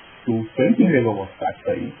stack to 20 megawatt stack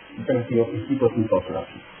size, you can achieve a 50% cost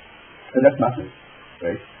reduction. And that's massive,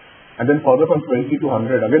 right? And then further from 20 to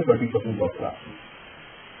 100, again 30% cost reduction.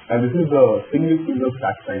 And this is the single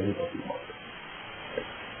stack size we're talking about.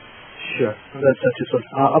 Sure, that's useful.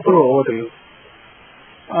 Apurva, over to you.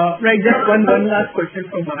 Right, just one last question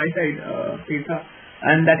from my side, Tirtha,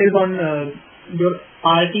 and that is on your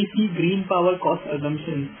RTC green power cost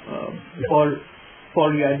assumption for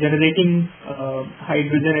generating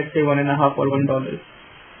hydrogen at say $1.5 or $1.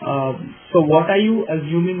 So what are you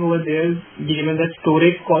assuming over there, given that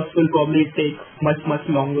storage costs will probably take much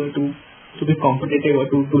longer to be competitive or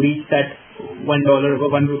to reach that $1 or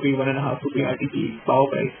 ₹1, ₹1.5 RTC power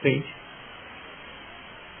price range?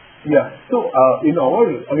 Yeah. So in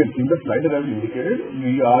the slide that I've indicated,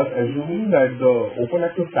 we are assuming that the open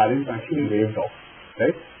access tariff is actually waived off,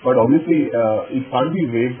 right? But obviously it can't be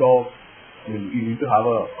waived off. You need to have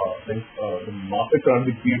the market can't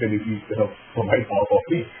be created if you provide power for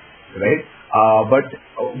free, right? But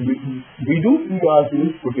we do see our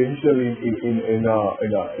huge potential in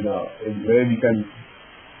where we can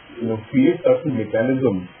create certain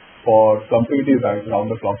mechanisms for competitive around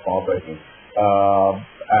the clock power pricing.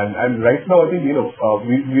 And right now, I think we don't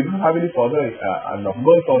have any further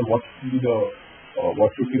numbers on what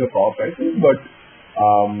should be the power prices, but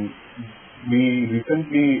we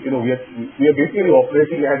recently, we are basically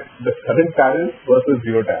operating at the current tariff versus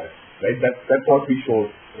zero tariff, right? That's what we showed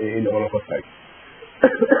in all of our slides.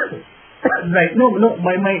 Right. No.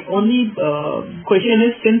 My only question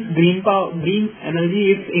is, since green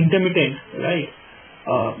energy is intermittent, right?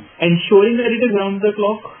 ensuring that it is round the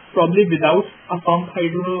clock, probably without a pump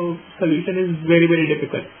hydro solution, is very, very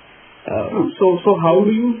difficult. So how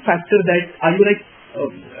do you factor that?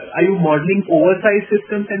 Are you modeling oversized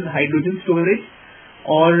systems and hydrogen storage,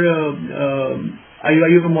 or are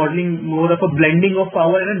you modeling more of a blending of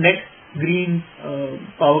power and a net green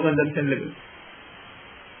power consumption level?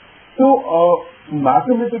 So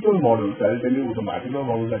mathematical models, I'll tell you the mathematical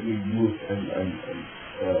models that we use, and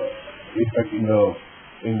in fact in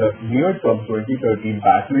the near term 2013,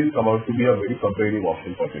 batteries come out to be a very competitive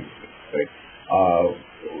option for things, right?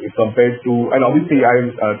 Compared to, and obviously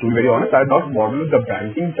to be very honest, I have not modeled the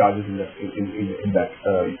banking charges in that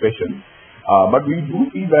equation, but we do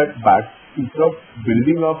see that instead of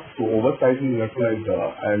building up to oversizing electrolyzer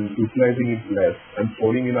and utilizing it less and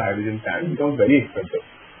storing in a hydrogen tank becomes very expensive.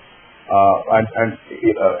 And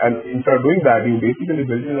instead of doing that, you basically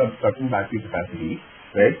build in a certain battery capacity,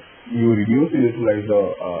 right? You reduce the electrolyzer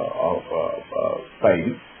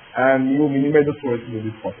size and you minimize the storage as much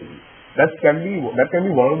as possible. That can be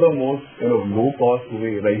one of the most low cost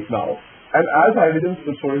way right now. And as hydrogen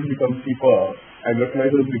storage becomes cheaper and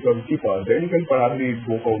electrolyzers become cheaper, then you can probably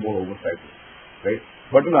go for more oversizing, right?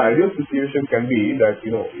 But an ideal situation can be that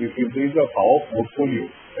if there is a power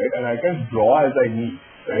portfolio, right, and I can draw as I need,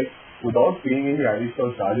 right, without paying any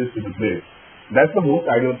additional charges to the grid, that's the most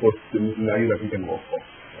ideal scenario that we can work for,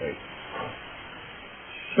 right?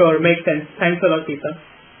 Sure, makes sense. Thanks a lot, Tirtha.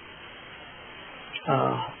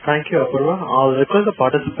 Thank you, Apurva. I'll request the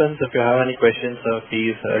participants, if you have any questions,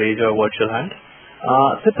 please raise your virtual hand.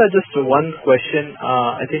 Tirtha, just one question.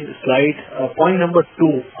 I think slide point number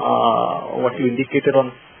 2, what you indicated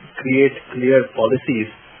on create clear policies.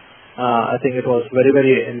 I think it was very,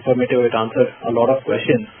 very informative. It answered a lot of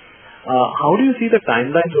questions. How do you see the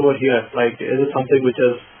timelines over here? Like, is it something which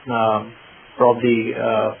is probably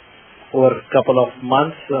over a couple of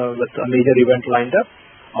months with a major event lined up?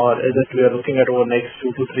 Or is it we are looking at over next 2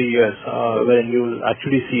 to 3 years when you will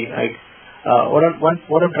actually see, like, what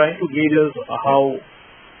I'm trying to gauge is how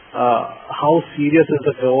serious is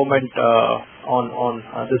the government on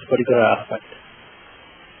this particular aspect?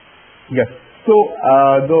 Yes. So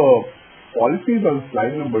the policies on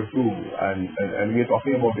slide number 2, and we are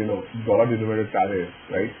talking about dollar-denominated tariffs,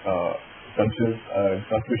 right?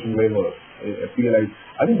 Transmission waiver, PLI.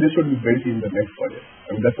 I think this should be built in the next budget.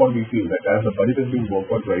 I mean, that's what we feel, that as the budget is being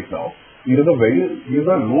worked out right now, these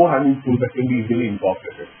are low-hanging fruits that can be easily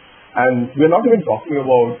incorporated. And we're not even talking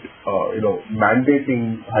about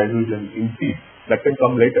mandating hydrogen in seeds. That can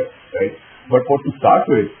come later, right? But to start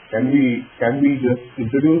with, can we just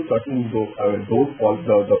introduce certain those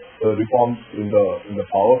reforms in the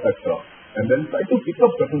power sector, and then try to pick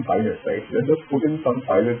up certain pilots, right? Let's just put in some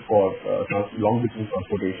pilots for long distance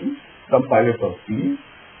transportation, some pilots for steel,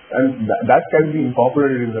 and that can be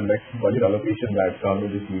incorporated in the next budget allocation that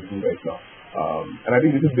government is meeting right now. And I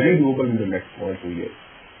think this is very doable in the next 1 or 2 years.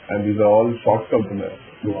 And these are all short-term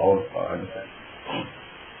to our understanding.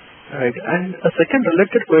 Right. And a second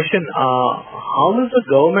related question, how is the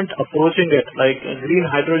government approaching it? Like, green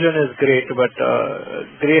hydrogen is great, but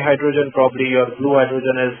grey hydrogen probably or blue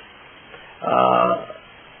hydrogen is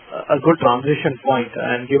a good transition point.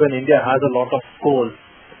 And given India has a lot of coal,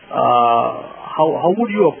 how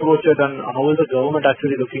would you approach it, and how is the government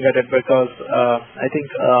actually looking at it? Because I think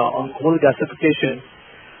on coal gasification,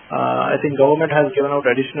 I think government has given out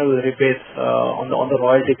additional rebates on the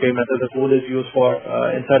royalty payment that the coal is used for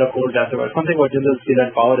inside a coal gasifier, something what Jindal Steel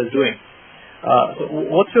and Power is doing. So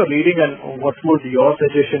what's your reading, and what would your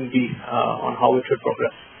suggestion be on how it should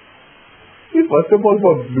progress? See, first of all,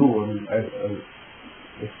 for blue,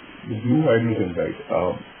 the blue hydrogen, right?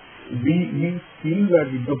 We feel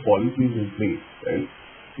that with the policies in place, right,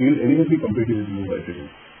 we will anyway be competitive with blue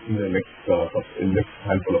hydrogen in the next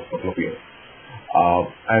couple of years.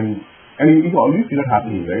 And you can already see that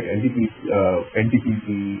happening, right? NTPC,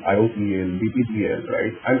 IOCL, BPCL,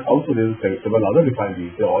 right? And also there are several other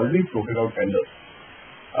refineries. They already floated out tenders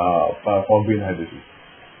for green hydrogen.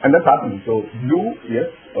 And that's happening. So blue, yes,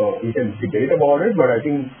 we can debate about it, but I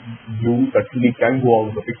think blue certainly can go out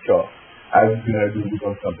of the picture as green hydrogen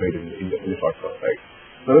becomes competitive in the short term, right?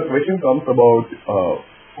 So the question comes about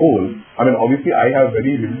coal. I mean, obviously I have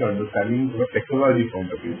very limited understanding from a technology point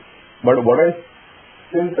of view, but what we are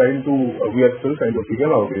still trying to figure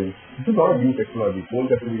out is, this is not a new technology. Coal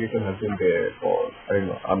gasification has been there for,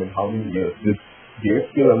 how many years? This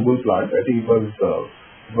JSK Angul plant, I think it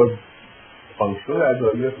was functional as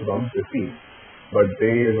early as 2015, but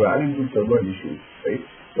they ran into several issues, right?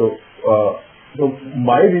 So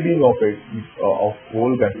my reading of it, of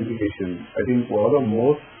coal gasification, I think one of the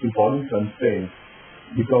most important constraints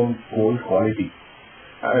becomes coal quality.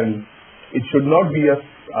 And it should not be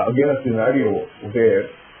again a scenario where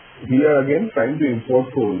we are again trying to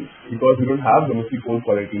import coal because we don't have domestic coal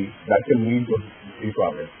quality that can meet those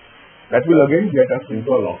requirements. That will again get us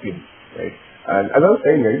into a lock-in, right? And as I was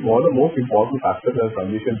saying, right, one of the most important factors of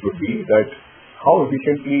transition would be that how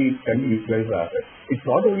efficiently can we utilize the assets. It's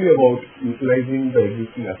not only about utilizing the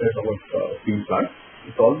existing assets of a steel plant.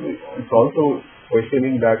 It's also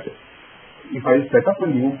questioning that if I set up a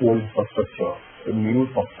new coal infrastructure, a new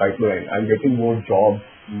pipeline, I'm getting more jobs,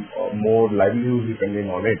 more livelihoods depending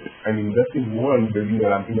on it, and investing more on building and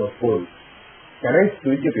ramping up coal. Can I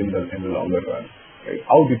switch it in the longer run? Right?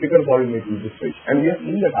 How difficult for it may be to switch? And we have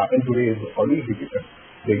seen that happen today is already difficult.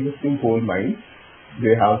 The existing coal mines,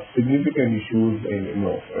 they have significant issues in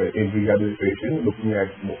rehabilitation, looking at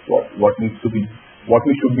what needs to be, what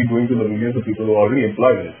we should be doing to the millions of people who are already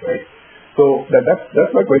employed in it, right? So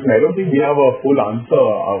that's my question. I don't think we have a full answer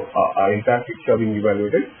of our entire picture being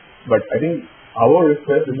evaluated, but I think our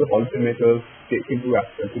request is the policymakers take into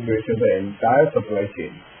consideration the entire supply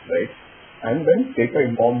chain, right? And then take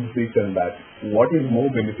an informed decision that what is more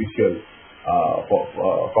beneficial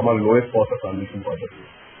from a lowest cost of transition point of view.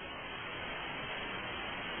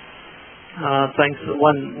 Thanks.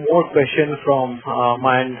 One more question from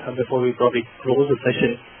my end before we probably close the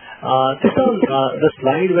session. Tirtha, the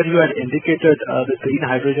slide where you had indicated the green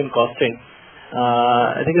hydrogen costing,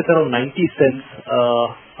 I think it's around 90 cents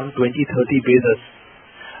on 2030 basis.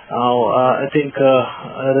 I think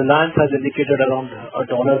Reliance has indicated around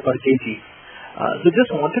 $1 per kg. So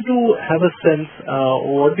just wanted to have a sense,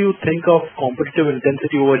 what do you think of competitive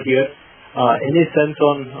intensity over here? Any sense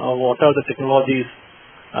on what are the technologies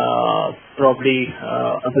probably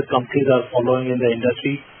other companies are following in the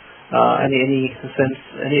industry? Any sense,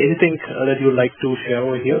 anything that you would like to share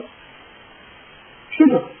over here?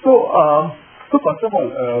 Sure. So first of all,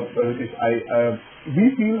 Ritesh,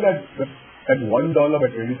 we feel that at $1 by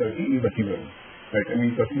 2030 is achievable, right? I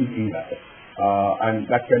mean, certainly see that. And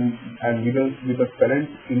that can, and with the current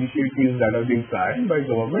initiatives that are being planned by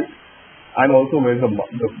government, and also with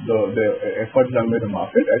the efforts done by the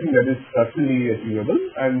market, I think that is certainly achievable,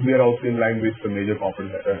 and we are also in line with the major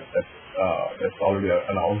corporate that's already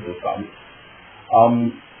announced those targets.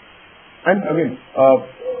 And again,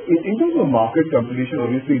 in terms of market competition,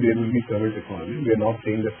 obviously there will be several technologies. We are not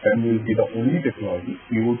saying that PEM will be the only technology.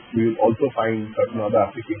 We will also find certain other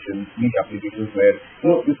applications, niche applications where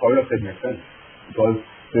this sort of thing makes sense, because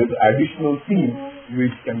there's additional themes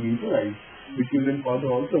which can be utilized, which will then further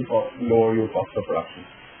also lower your cost of production,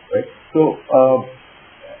 right? So,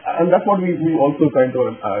 and that's what we also trying to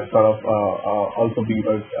also be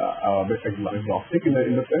best agnostic in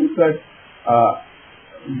the sense that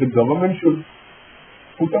the government should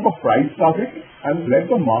put up a price target and let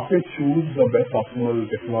the market choose the best optimal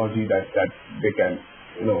technology that they can,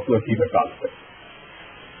 to achieve a target.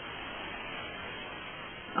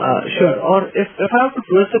 Sure. Or if I have to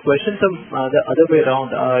twist the question the other way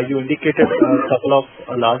around, you indicated a couple of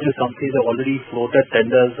larger companies have already floated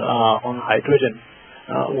tenders on hydrogen.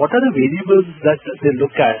 What are the variables that they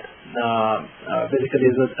look at? Basically,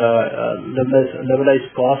 is it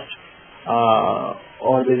levelized cost,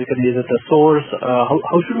 or basically is it the source?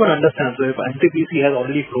 How should one understand? So if NTPC has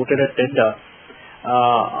already floated a tender,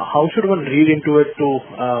 how should one read into it to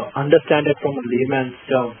understand it from a layman's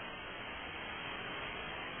term?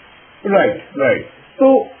 Right.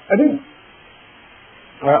 So I think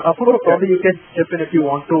Apurva, probably you can chip in if you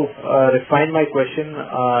want to refine my question.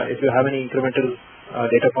 If you have any incremental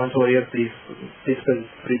data points over here, please feel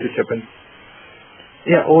free to chip in.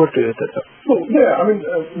 Yeah, over to you, Tirtha. So yeah,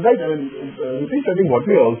 Ritesh, I think what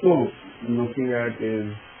we are also looking at is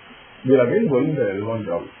we are again going the L1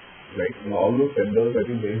 route, right? In all those tenders, I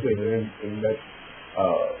think there is a inherent thing that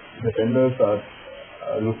the tenders are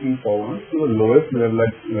looking forward to the lowest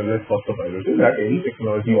levelized cost of hydrogen that any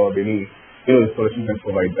technology or any installation can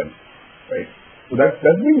provide them, right? So that's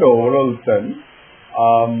been the overall sense.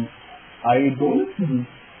 I don't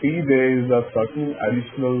see there is a certain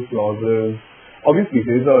additional clauses. Obviously,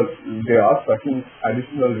 there are certain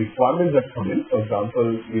additional requirements that come in. For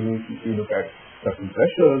example, you look at certain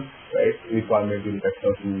pressures, right? Requirement, you look at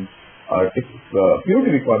certain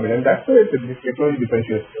purity requirement, and that's where the technology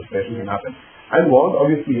differentiation can happen. And one of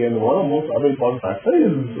the most other important factors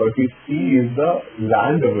is what we see is the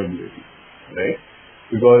land availability, right?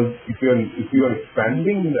 Because if you are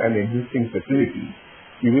expanding an existing facility,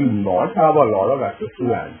 you will not have a lot of access to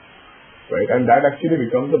land, right? And that actually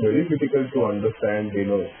becomes very difficult to understand,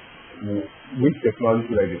 which technology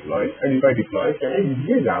should I deploy, and if I deploy, can I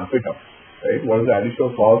easily ramp it up, right? What is the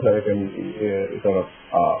additional cost that I can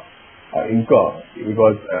incur?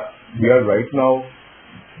 Because we are right now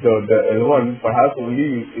the L1 perhaps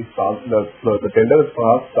only is the tender is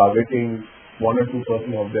perhaps targeting 1 or 2%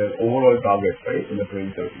 of their overall target, right, in the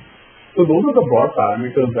 2030. So those are the broad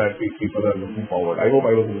parameters that people are looking forward. I hope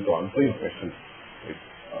I was able to answer your question.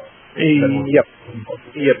 Yep.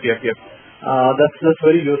 That's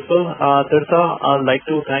very useful. Tirtha, I'd like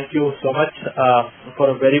to thank you so much for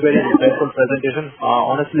a very, very insightful presentation.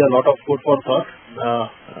 Honestly, a lot of food for thought.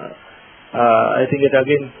 I think it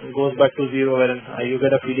again goes back to zero, wherein you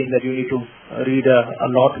get a feeling that you need to read a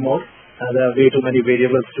lot more. There are way too many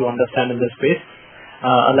variables to understand in this space.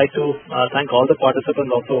 I'd like to thank all the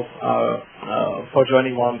participants also for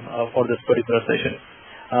joining on for this particular session.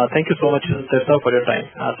 Thank you so much, Tirtha, for your time.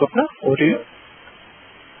 Swapna, over to you.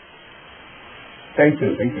 Thank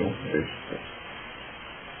you. Thank you.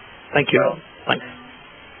 Thanks.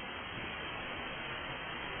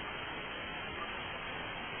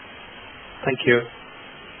 Thank you.